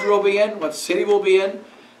what country we'll be in, what city we'll be in.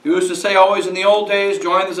 We used to say always in the old days,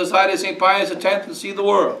 join the Society of St. Pius X and see the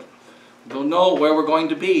world. We don't know where we're going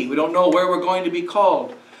to be. We don't know where we're going to be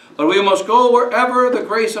called. But we must go wherever the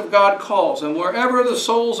grace of God calls, and wherever the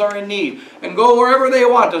souls are in need, and go wherever they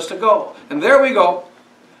want us to go. And there we go.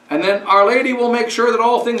 And then Our Lady will make sure that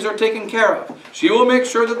all things are taken care of. She will make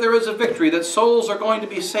sure that there is a victory, that souls are going to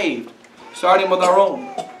be saved, starting with our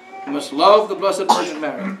own. We must love the Blessed Virgin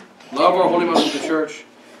Mary, love our Holy Mother, the Church,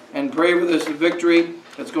 and pray for this victory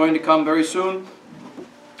that's going to come very soon.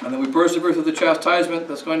 And that we persevere through the chastisement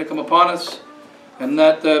that's going to come upon us, and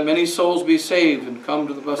that many souls be saved and come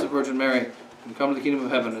to the Blessed Virgin Mary and come to the kingdom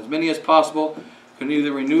of heaven. As many as possible can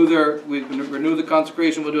either renew the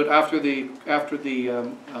consecration. We'll do it after the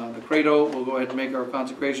credo. We'll go ahead and make our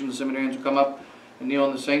consecration. The seminarians will come up and kneel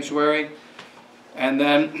in the sanctuary, and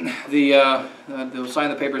then they'll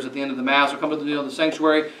sign the papers at the end of the Mass. We'll come to the kneel in the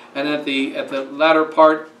sanctuary, and at the latter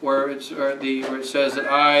part where it says that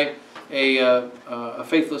I, a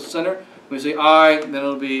faithless sinner, we say I, then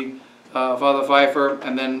it'll be Father Pfeiffer,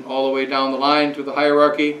 and then all the way down the line through the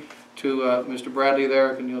hierarchy to Mr. Bradley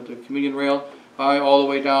there, can kneel to the communion rail. I, all the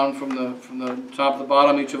way down from the top to the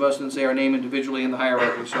bottom, each of us, and say our name individually in the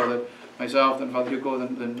hierarchy, so that myself, then Father Hugo,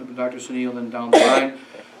 then Dr. Sunil, then down the line,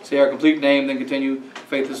 say our complete name, then continue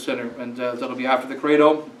faithless sinner, and that'll be after the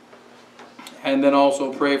credo. And then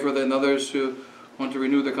also pray for the others who want to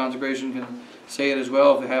renew their consecration can say it as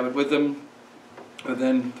well if they have it with them. But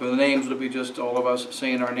then for the names, it'll be just all of us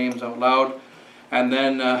saying our names out loud, and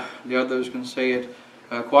then the others can say it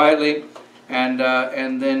quietly, and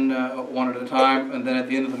then one at a time. And then at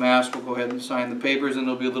the end of the Mass, we'll go ahead and sign the papers, and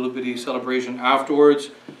there'll be a little bitty celebration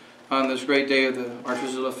afterwards on this great day of the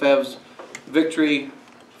Archbishop Lefebvre's victory,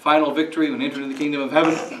 final victory when entered into the kingdom of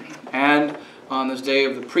heaven, and on this day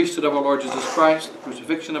of the priesthood of our Lord Jesus Christ, the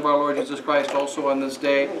crucifixion of our Lord Jesus Christ, also on this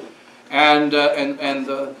day, and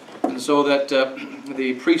so that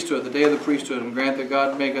the priesthood, the day of the priesthood, and grant that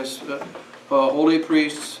God make us holy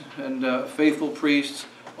priests and faithful priests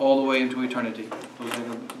all the way into eternity.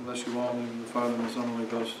 Bless you all, in the name of the Father, and the Son, and the Holy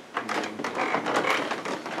Ghost. Amen.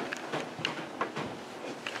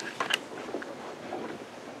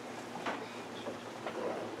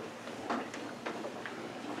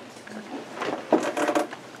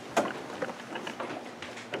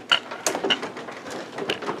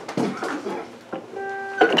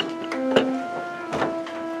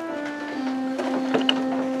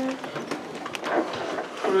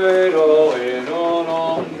 Credo in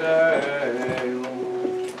unum Deo.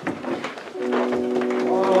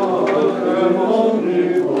 Patrem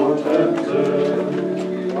omnipotente,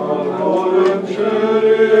 ad volem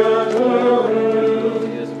celi et terre,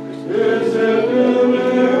 is et in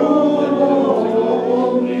eum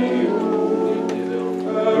omnium,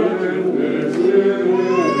 et in miserere.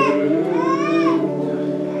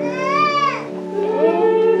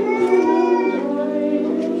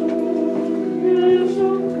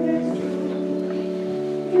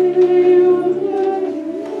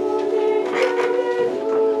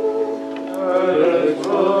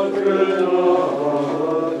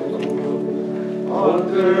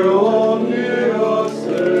 Ante omnia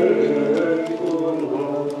secula.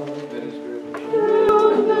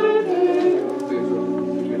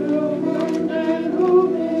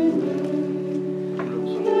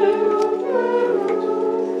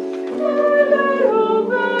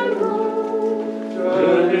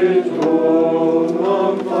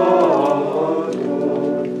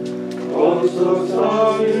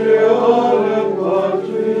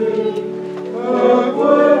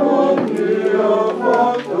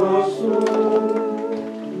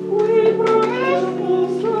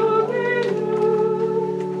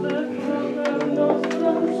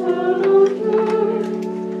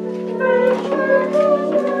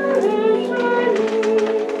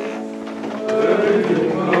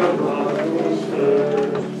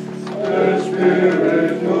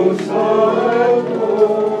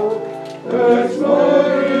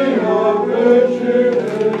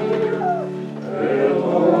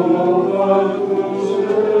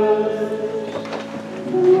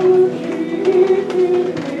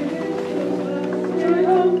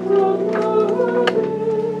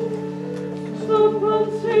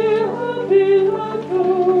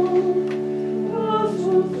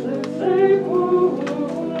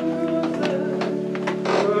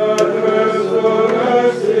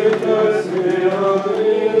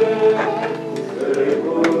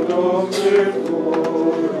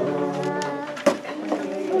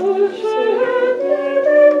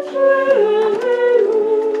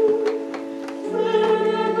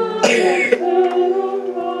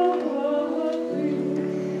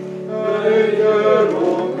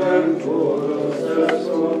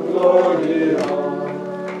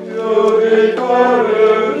 Iudicare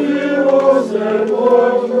vivos et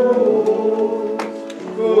mortuos,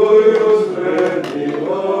 cuius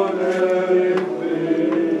venivane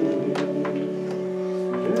requiem.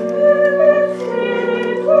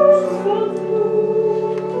 Spiritus Sanctus,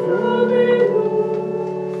 Dominus,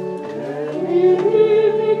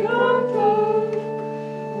 vivificantes,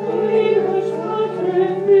 Deus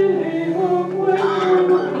Patrem Filium Spiritus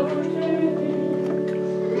Amen.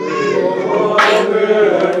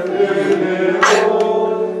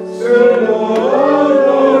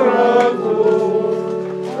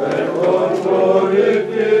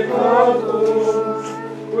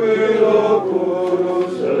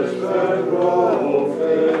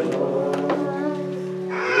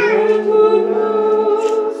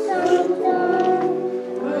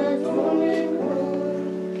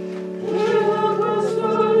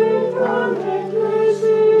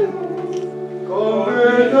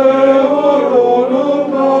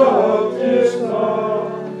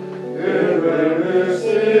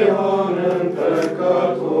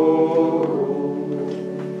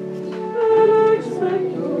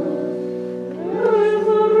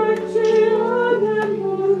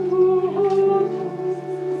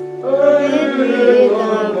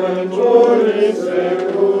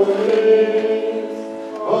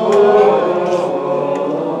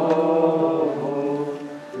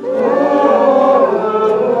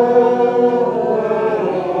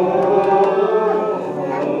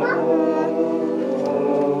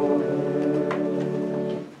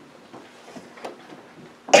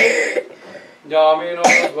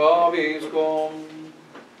 Dominus vobiscum.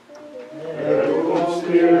 Et cum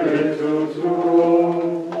spiritu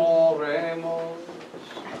tuum. Oremus.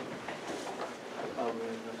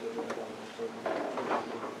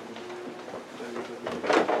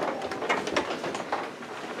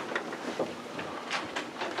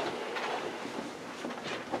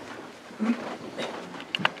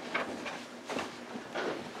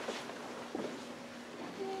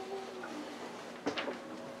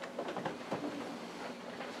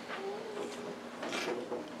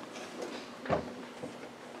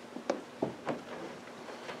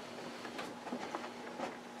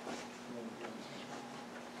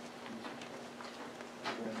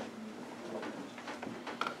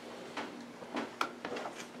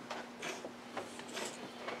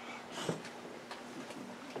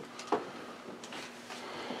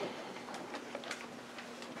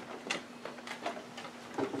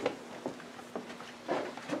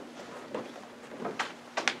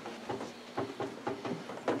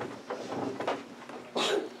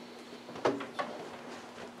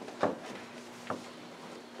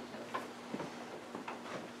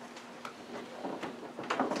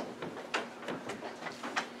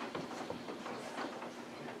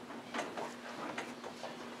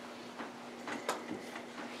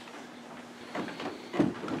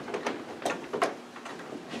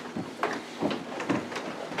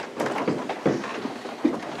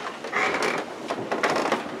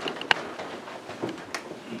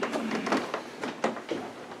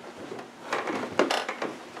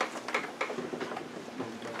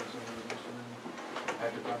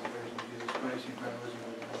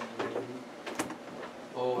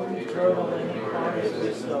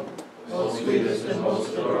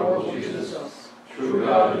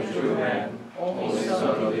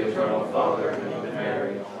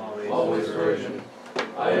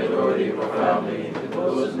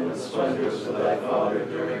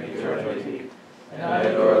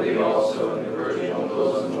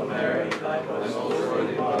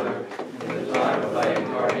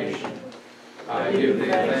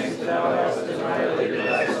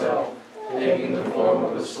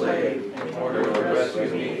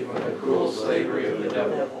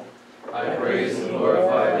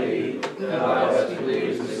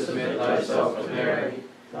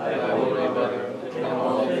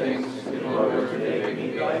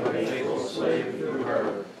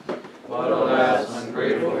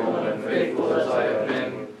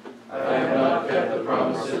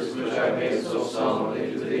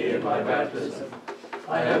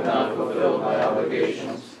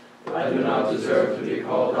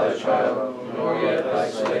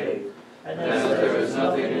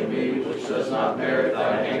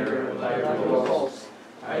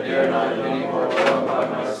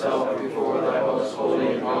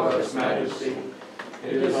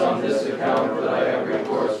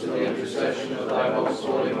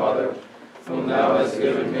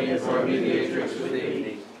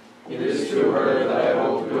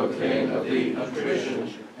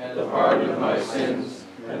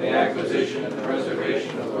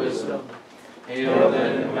 Hail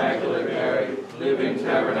then, Immaculate Mary, living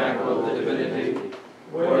tabernacle of the divinity,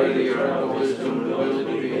 where the eternal wisdom wills to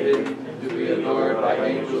be hidden and to be adored by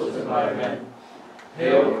angels and by men.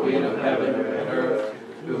 Hail, Queen of heaven and earth,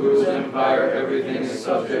 to whose empire everything is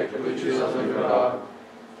subject which is under God.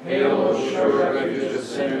 Hail, O sure refuge of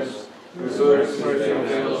sinners, whose mercy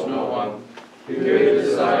fails no one. You give the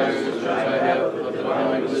desires which I have of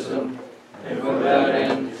divine wisdom, and for that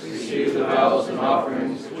end receive the vows and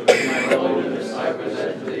offerings which in my holiness I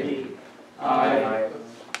present to thee.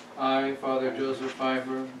 I, Father Joseph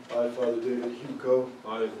Pfeiffer, I, Father David Hugo.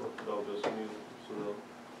 I, Elvis Seville.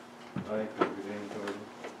 I, Jane Jordan.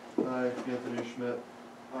 I, Anthony Schmidt.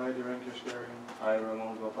 I, Duran Kishkarian. I,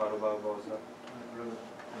 Ramon Goparo Barbosa. I, Brother.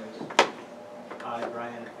 I,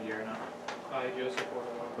 Brian Fierna. I, Joseph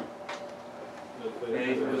Ortolo.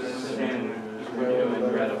 Faith with sin is renewed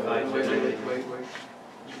and gratified today. Wait.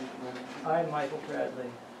 I, Michael Bradley.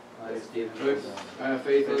 I, Stephen. I have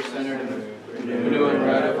faith is centered and renew and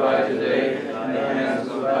gratify today in the hands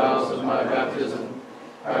of the vows of my baptism.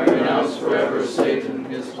 I renounce forever Satan,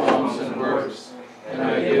 his palms and works, and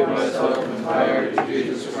I give myself entire to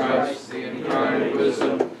Jesus Christ, the incarnate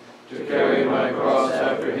wisdom, to carry my cross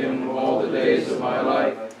after him all the days of my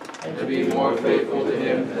life, and to be more faithful to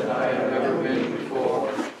him than I have ever been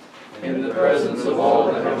before. In the presence of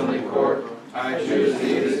all the heavenly court, I choose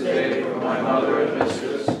thee this day for my mother and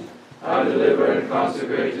mistress. I deliver and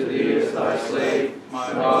consecrate to thee as thy slave,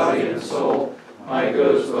 my body and soul, my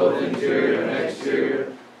goods both interior and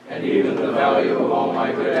exterior, and even the value of all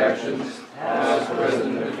my good actions, past,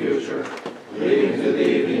 present, and future, leaving to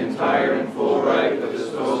thee the entire and full right of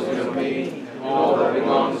disposing of me and all that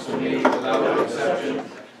belongs to me without exception,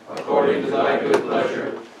 according to thy good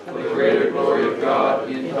pleasure, for the greater glory of God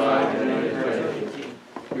in time and in eternity.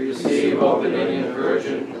 Receive, O benignant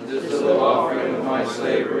Virgin, this little offering of my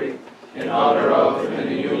slavery, in honor of and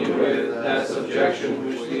in union with that subjection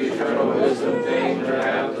which the eternal wisdom deigned to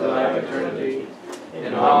have to thy eternity,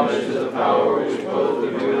 in homage to the power which both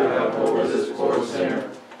of you have over this poor sinner,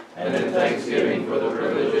 and in thanksgiving for the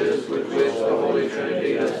privileges with which the Holy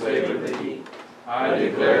Trinity has favored thee. I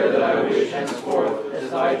declare that I wish henceforth, as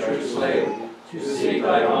thy true slave, to seek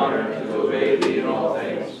thy honor and to obey thee in all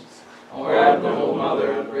things. O admirable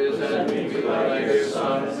Mother, present me to thy dear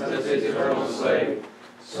Son as his eternal slave,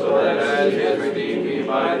 so that as he has redeemed me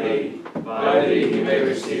by thee he may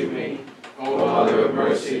receive me. O Mother of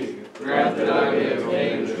mercy, grant that I may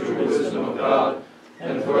obtain the true wisdom of God,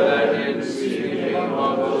 and for that end receive me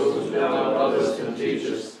among those whom thou lovest and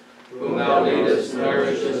teachest, whom thou leadest,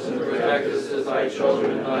 nourishest, and protectest as thy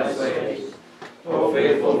children and thy slaves. O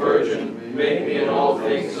faithful Virgin, make me in all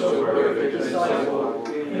things so perfect a disciple,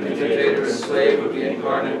 imitator and slave of the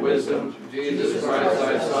incarnate wisdom, Jesus Christ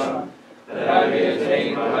thy Son, that I may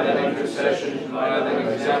attain by that intercession, by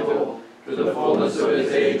that example, to the fullness of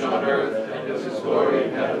his age on earth and of his glory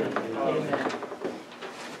in heaven. Amen.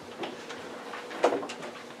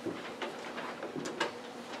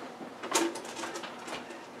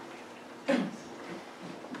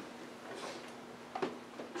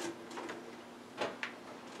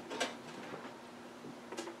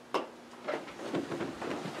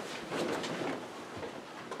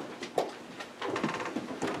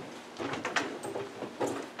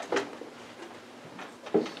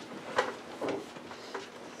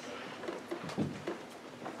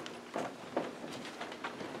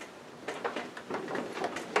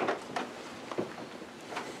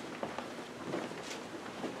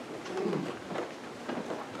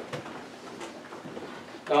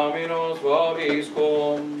 Dominus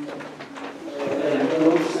vobiscum. Et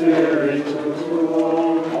cum spiritu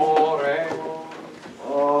tuum. Oremus.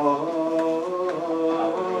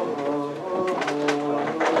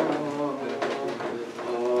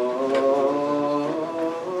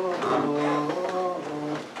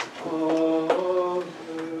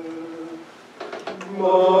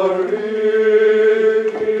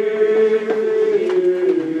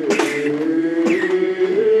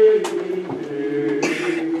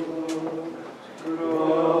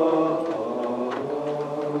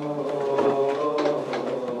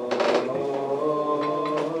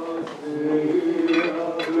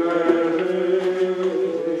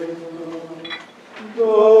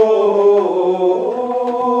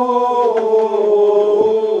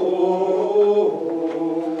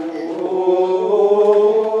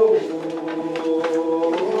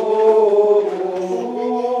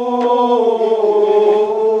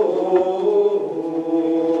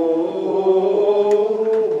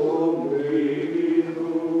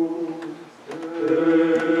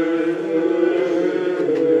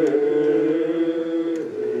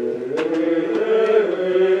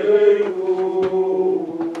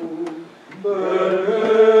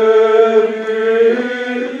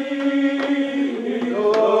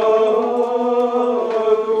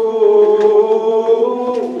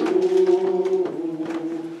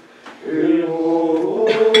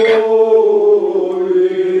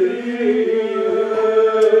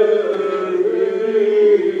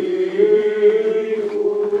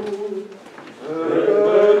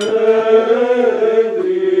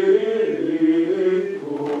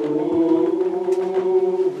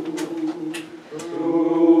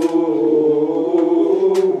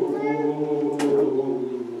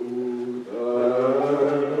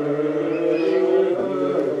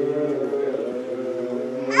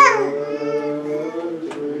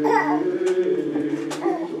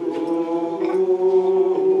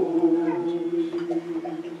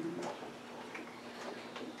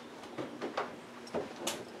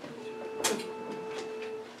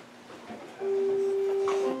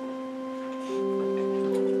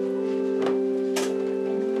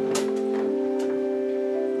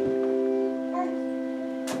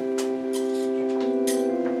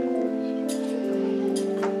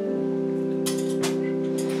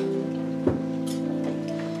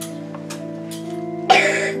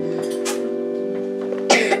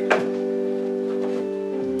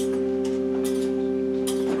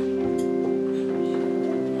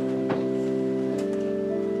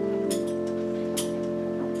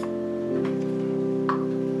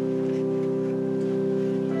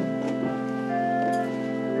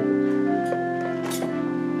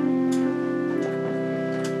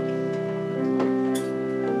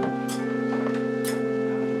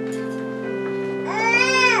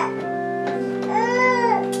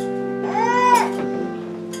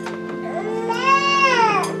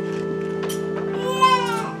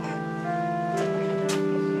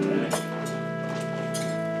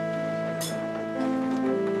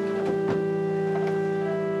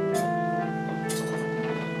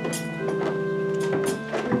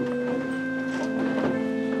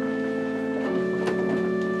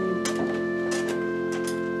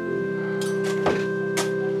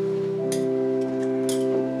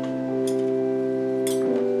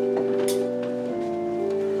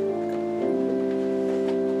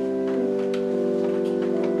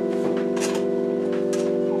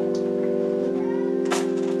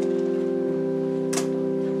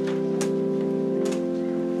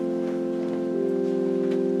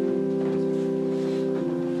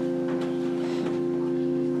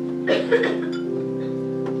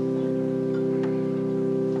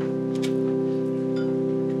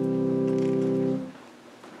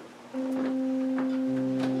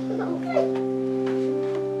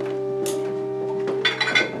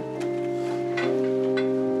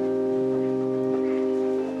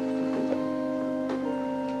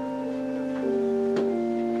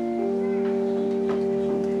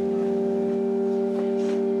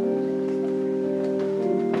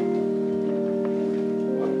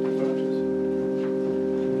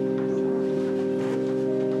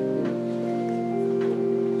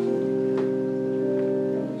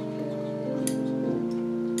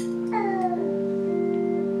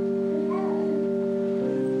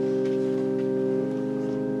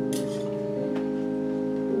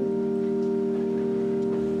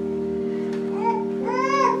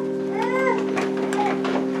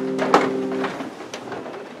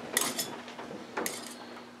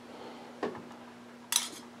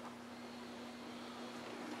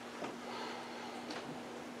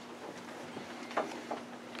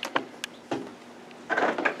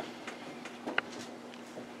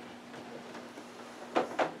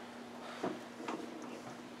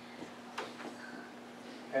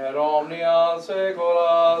 Et omnia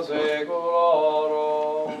saecula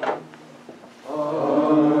saeculorum.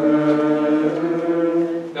 Amen.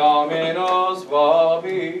 Dominus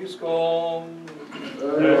vobiscum.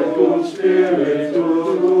 Et cum spiritu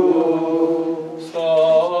tuo.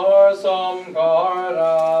 Storsum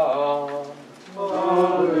carda.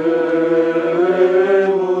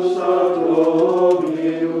 Habemus ad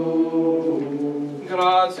Dominum.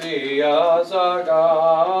 Gratias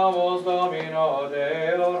agamus Domino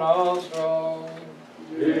Deo nostro.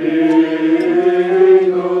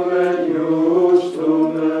 Dignum et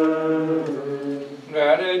justum est.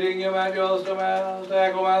 Benedictum et justum est,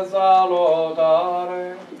 ecum et salutare.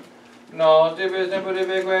 Nos divis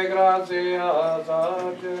purifique gratias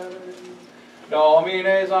agere.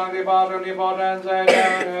 Domine Sancti Pater Omnipotens et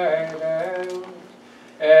Deus,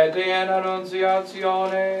 et in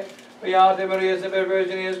Annunciatione, Beate Maria Semper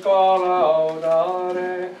Virginis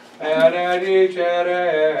collaudare, benedicere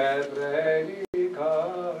et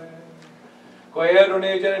predicare. Quae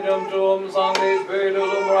unigenitum tuum Sancti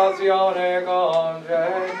Spiritus ratione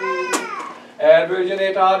congedi, et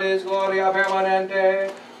virginitatis gloria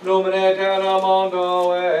permanente, lumine eterna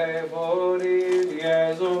mondo e fori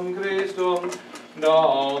Iesum Christum,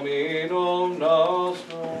 Dominum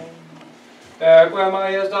nostrum. Eque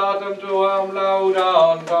majestatem tuam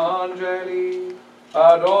laudant angeli,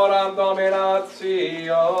 adoram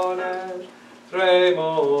dominationes,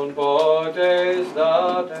 tremunt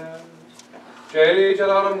potestates. Celi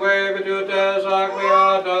celarum que virtutes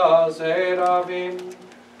acquiata serafim,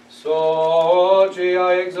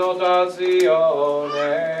 socia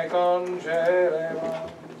exaltatione concelebam.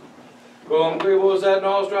 Cum quibus et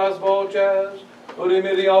nostras voces,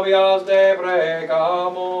 udimidi obvias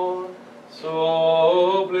deprecamur,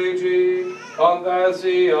 supplici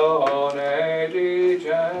confessione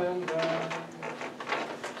dicendem.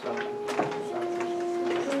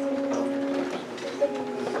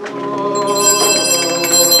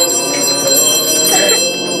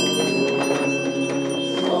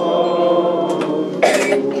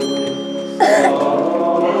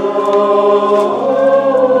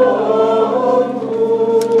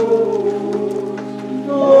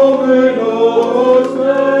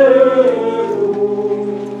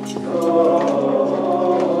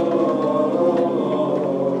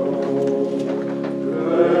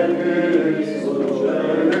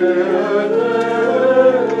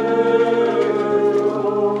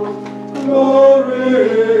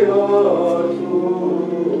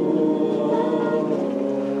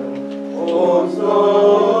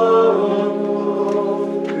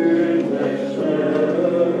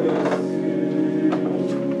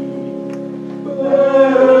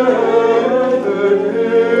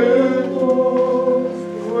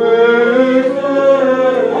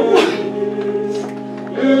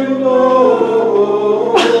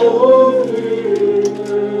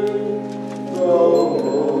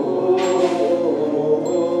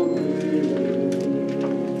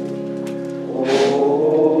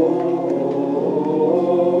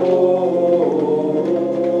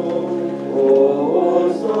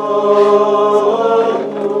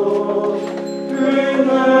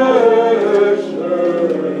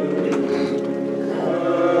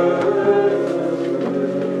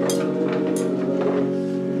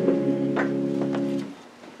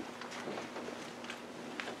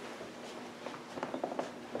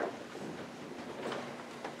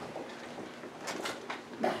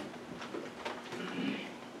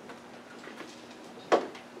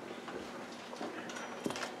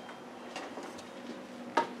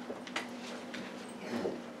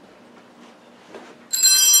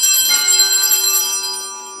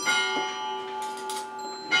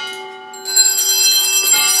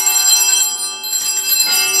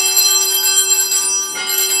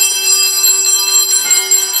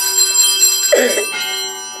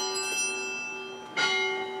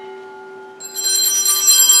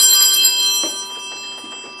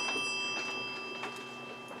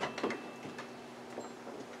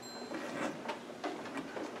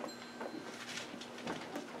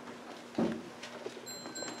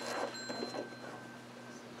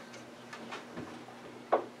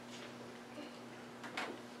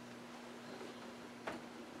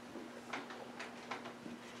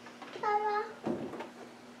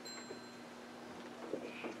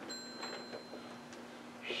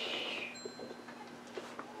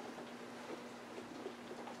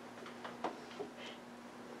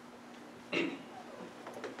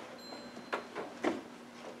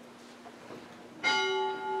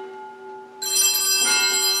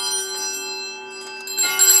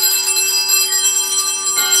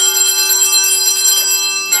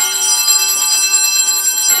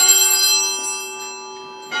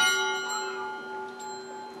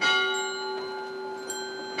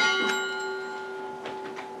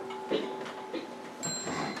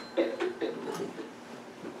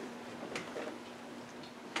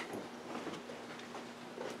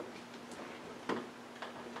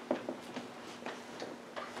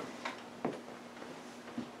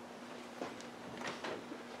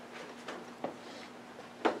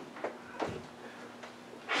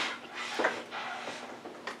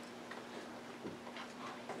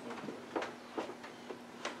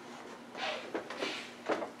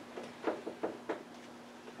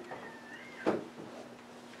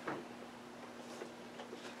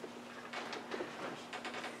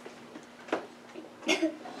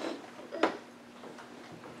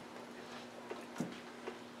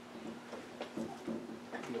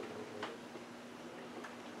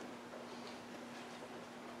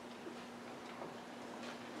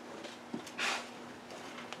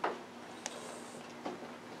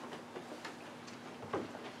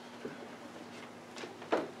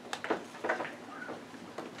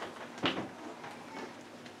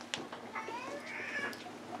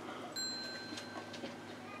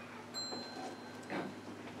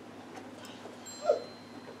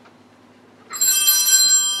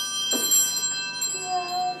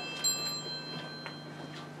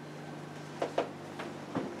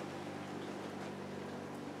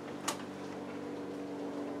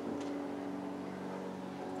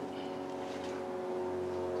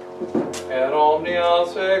 Per omnia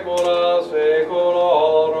saecula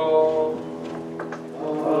saeculorum.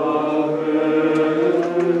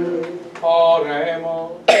 Amen.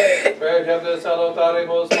 Oremus, precepte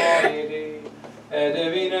salutaribus moniti, et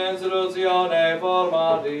divina instructione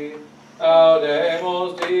formati,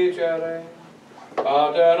 audemus dicere,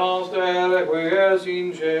 Pater noster, qui es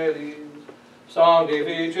in celis,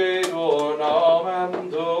 sanctificetur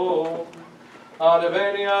nomen tuum,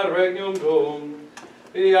 adveniat regnum tuum,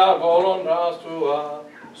 fiat voluntas tua,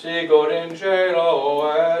 sicut in cielo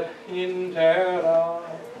et in terra.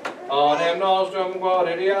 Panem nostrum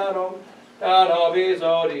quotidianum da nobis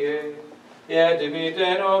hodie, et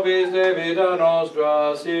dimitte nobis debita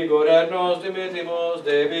nostra, sicut et nos dimittimus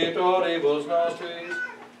debitoribus nostris,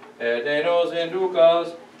 et ne nos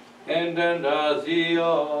inducas in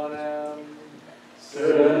tentationem,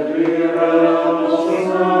 Sed viremus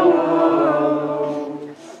salvam.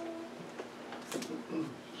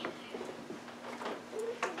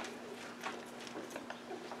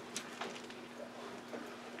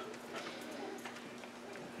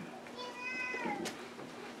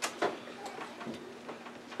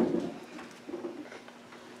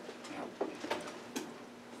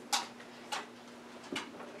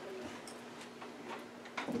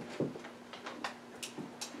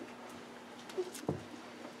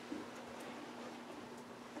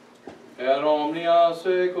 per omnia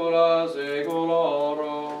saecula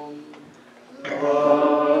saeculorum.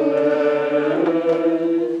 Amen.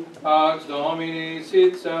 Pax Domini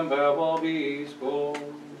sit semper vobiscum.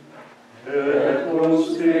 Et cum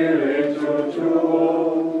spiritu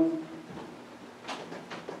tuo.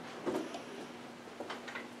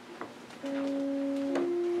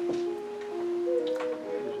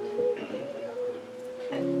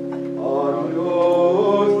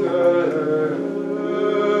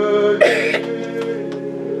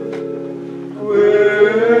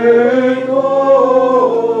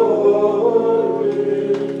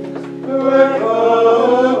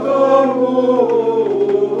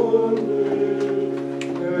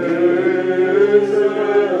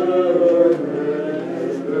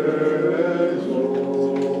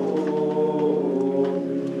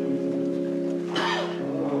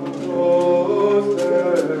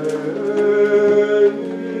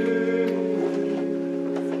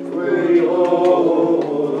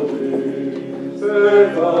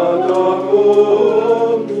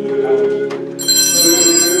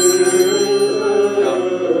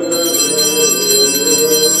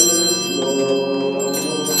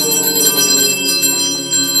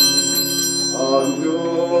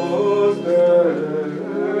 Agnus Dei,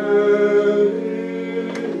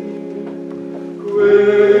 qui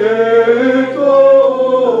nobis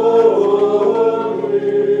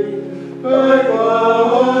peccata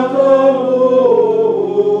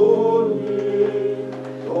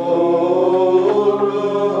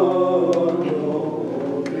mundi,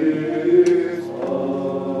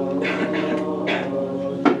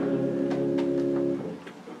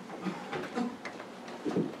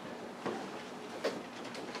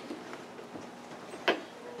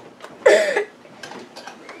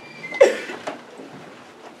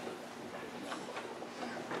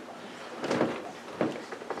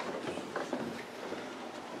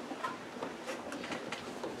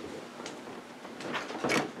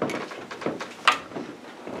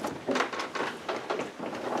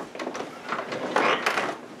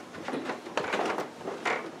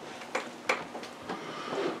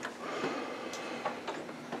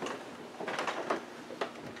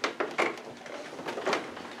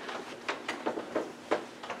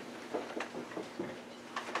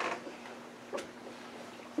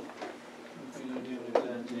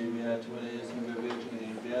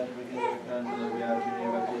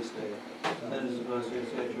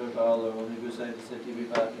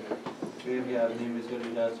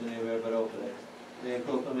 Agnus me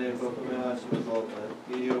assume volta.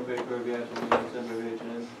 Io per viatum in sempre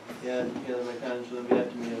regionem, et hila mecanculum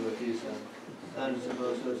viatum in votisa. Sanctus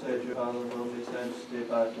Apostol Sanctus Paulum Omni Sanctus Dei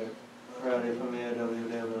Pater, Orare pro mea Domini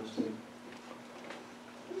Deum nostrum.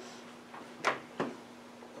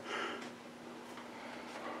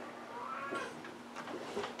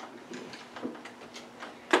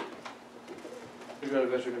 Grada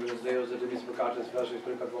vestre Deus Deus et divis peccatis flesh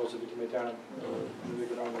explicat vos et vitam aeternam. We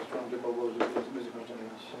could almost from the bubbles of this music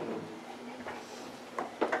continues.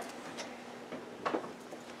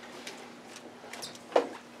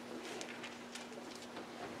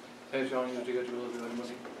 Hey, Sean, you to get your little bit of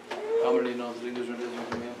money. Already know the English rendition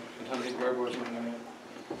from me. Chatantic verb words from me.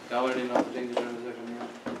 Already know the English rendition from me.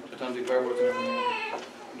 Chatantic verb words from me.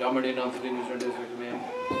 Already know the English rendition from me.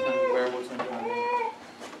 Chatantic verb words from me.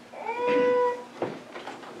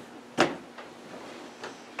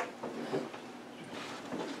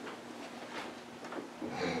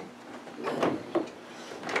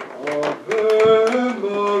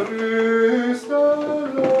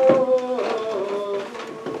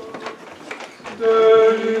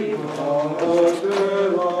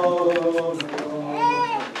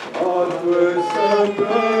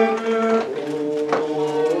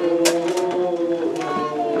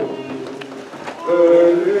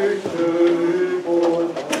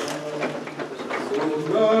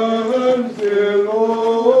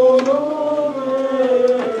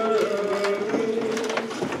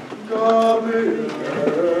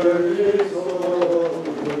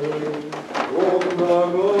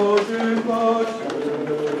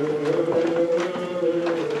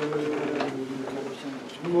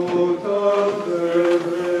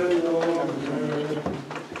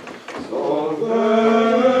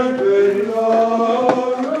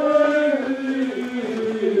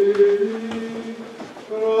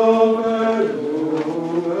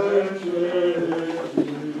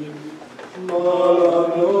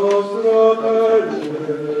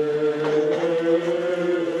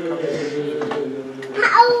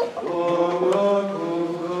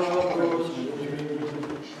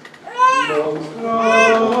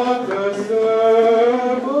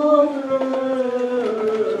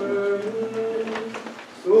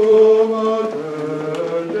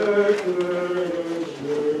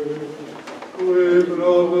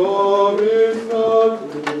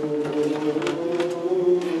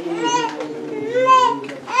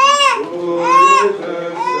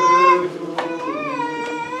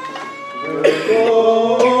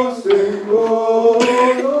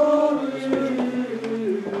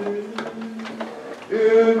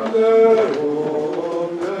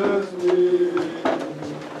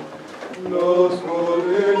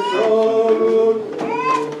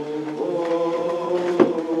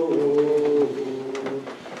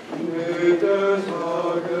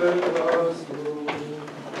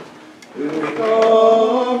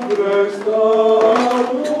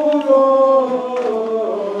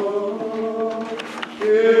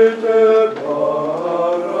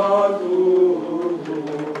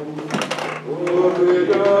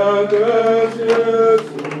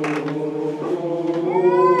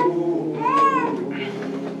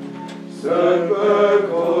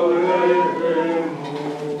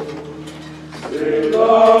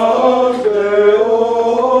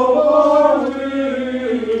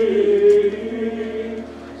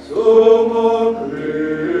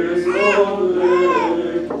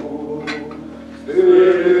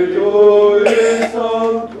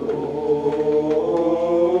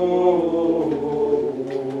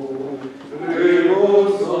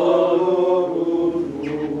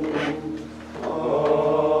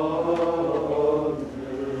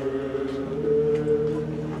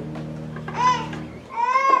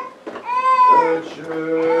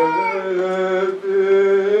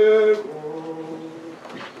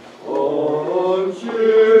 Oh,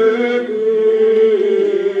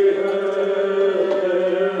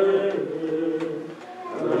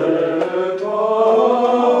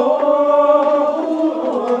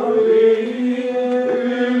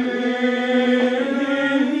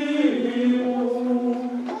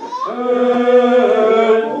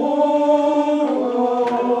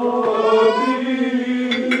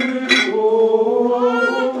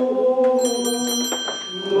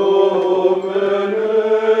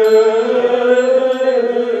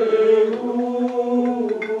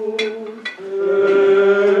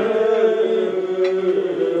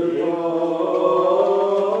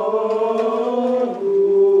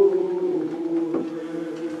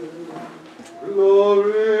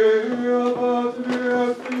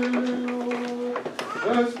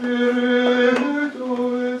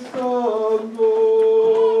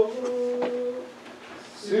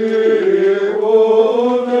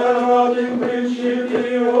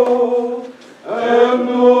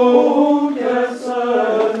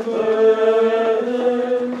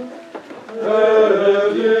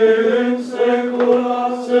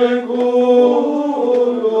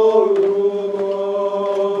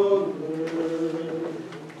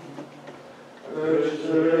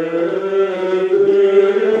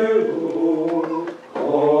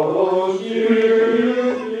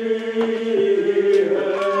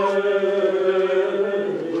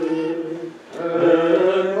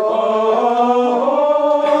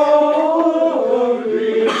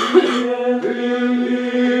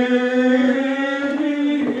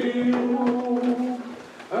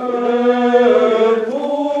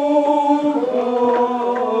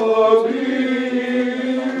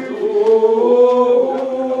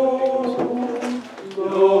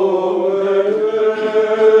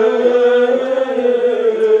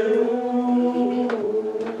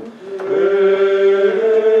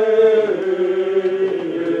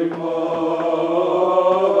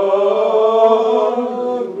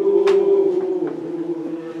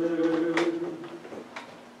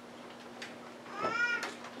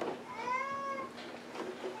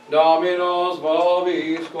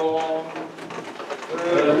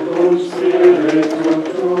 cum spiritu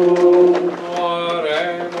tuo.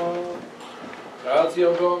 Oremos.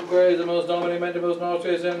 Gratiam conque nos Domini mentibus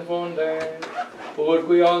nostris infunde, ut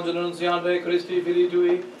qui annunciante Christi Filii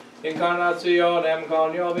Tui, incarnationem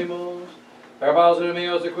coniovimus, per pausa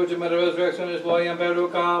meos equitum et resurrectionis gloriam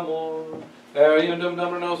perducamur, per iundum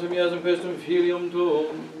Domini nostrum Iesum Christum Filium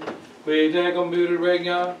Tuum, qui te computer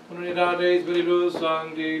regna, unitatis Spiritus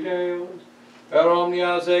Sancti Deus, per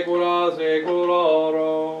omnia saecula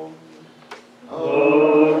saeculorum.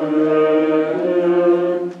 Amen.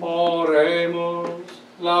 Oremus,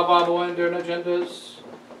 lavabo interna gentis,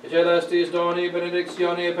 celestis doni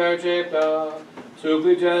benedictione percepta,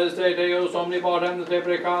 supplices te Deus omnipotens te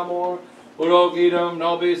precamur, ut occidum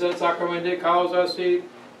nobis et sacramenti causa sit,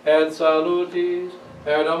 et salutis,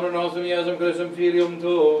 per Dominum nostrum Iesum Christum Filium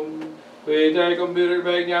Tuum, qui te computer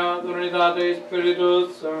regna, unitatis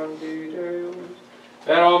Spiritus Sancti Deus,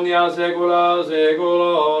 per omnia saecula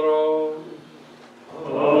saeculorum.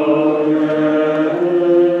 Amen.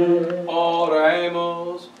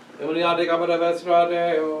 Oremus, uniate capita vestra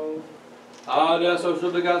Deo, ad esso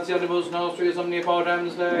supplicationibus nostris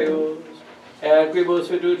omnipotens Deus, et quibus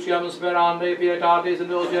fiduciam sperande pietatis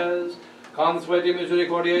indulges, consueti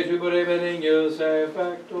misericordiae tribure benignus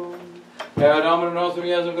effectum, per Dominum nostrum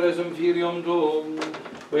Iesum Christum Filium Tuum,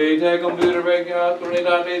 qui te computer regna,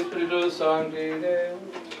 unitatis Spiritus Sancti Deus,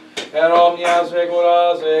 per omnia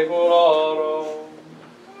saecula saeculorum.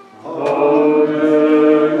 Amen.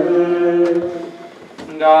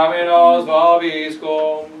 Dominus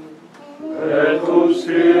vobiscum, Et cum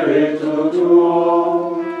spiritu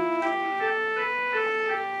tuo.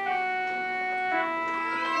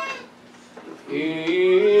 ite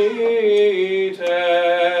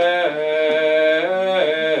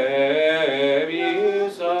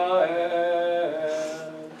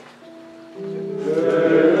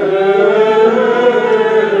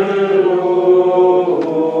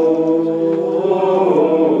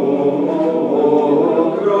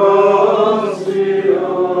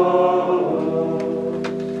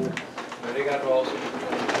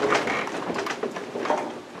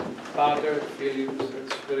Pater, Filius, et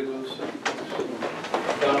Spiritus Sanctus.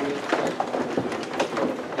 Dominus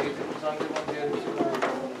et Sanctum Deus,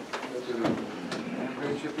 in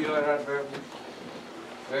principio erat verbum,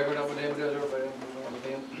 verbum omnem Deus verbum,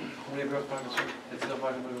 omne verbum Pax, et Filii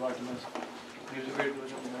Spiritus, Deus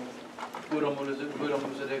Spiritus omnem. Purum mulus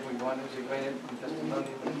et equinquanis, et venet in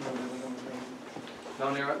testimonium,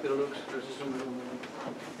 non erat Pilux, versus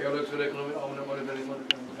Pilux vedeculum omnem motiverim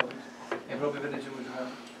motiverim, et proprio benedictum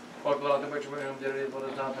Orculatum percipium dere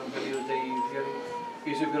potestatem Filius Dei fieri,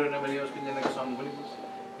 qui superior numerios congenex sanguinibus,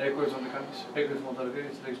 necurs omnicantis, necurs multa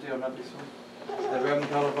viris, lex Deo natis sum, et rem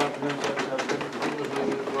calabatum in satis habitum, quibus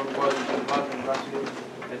levis quorum quasi in patem gratia,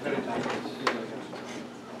 et veritatis.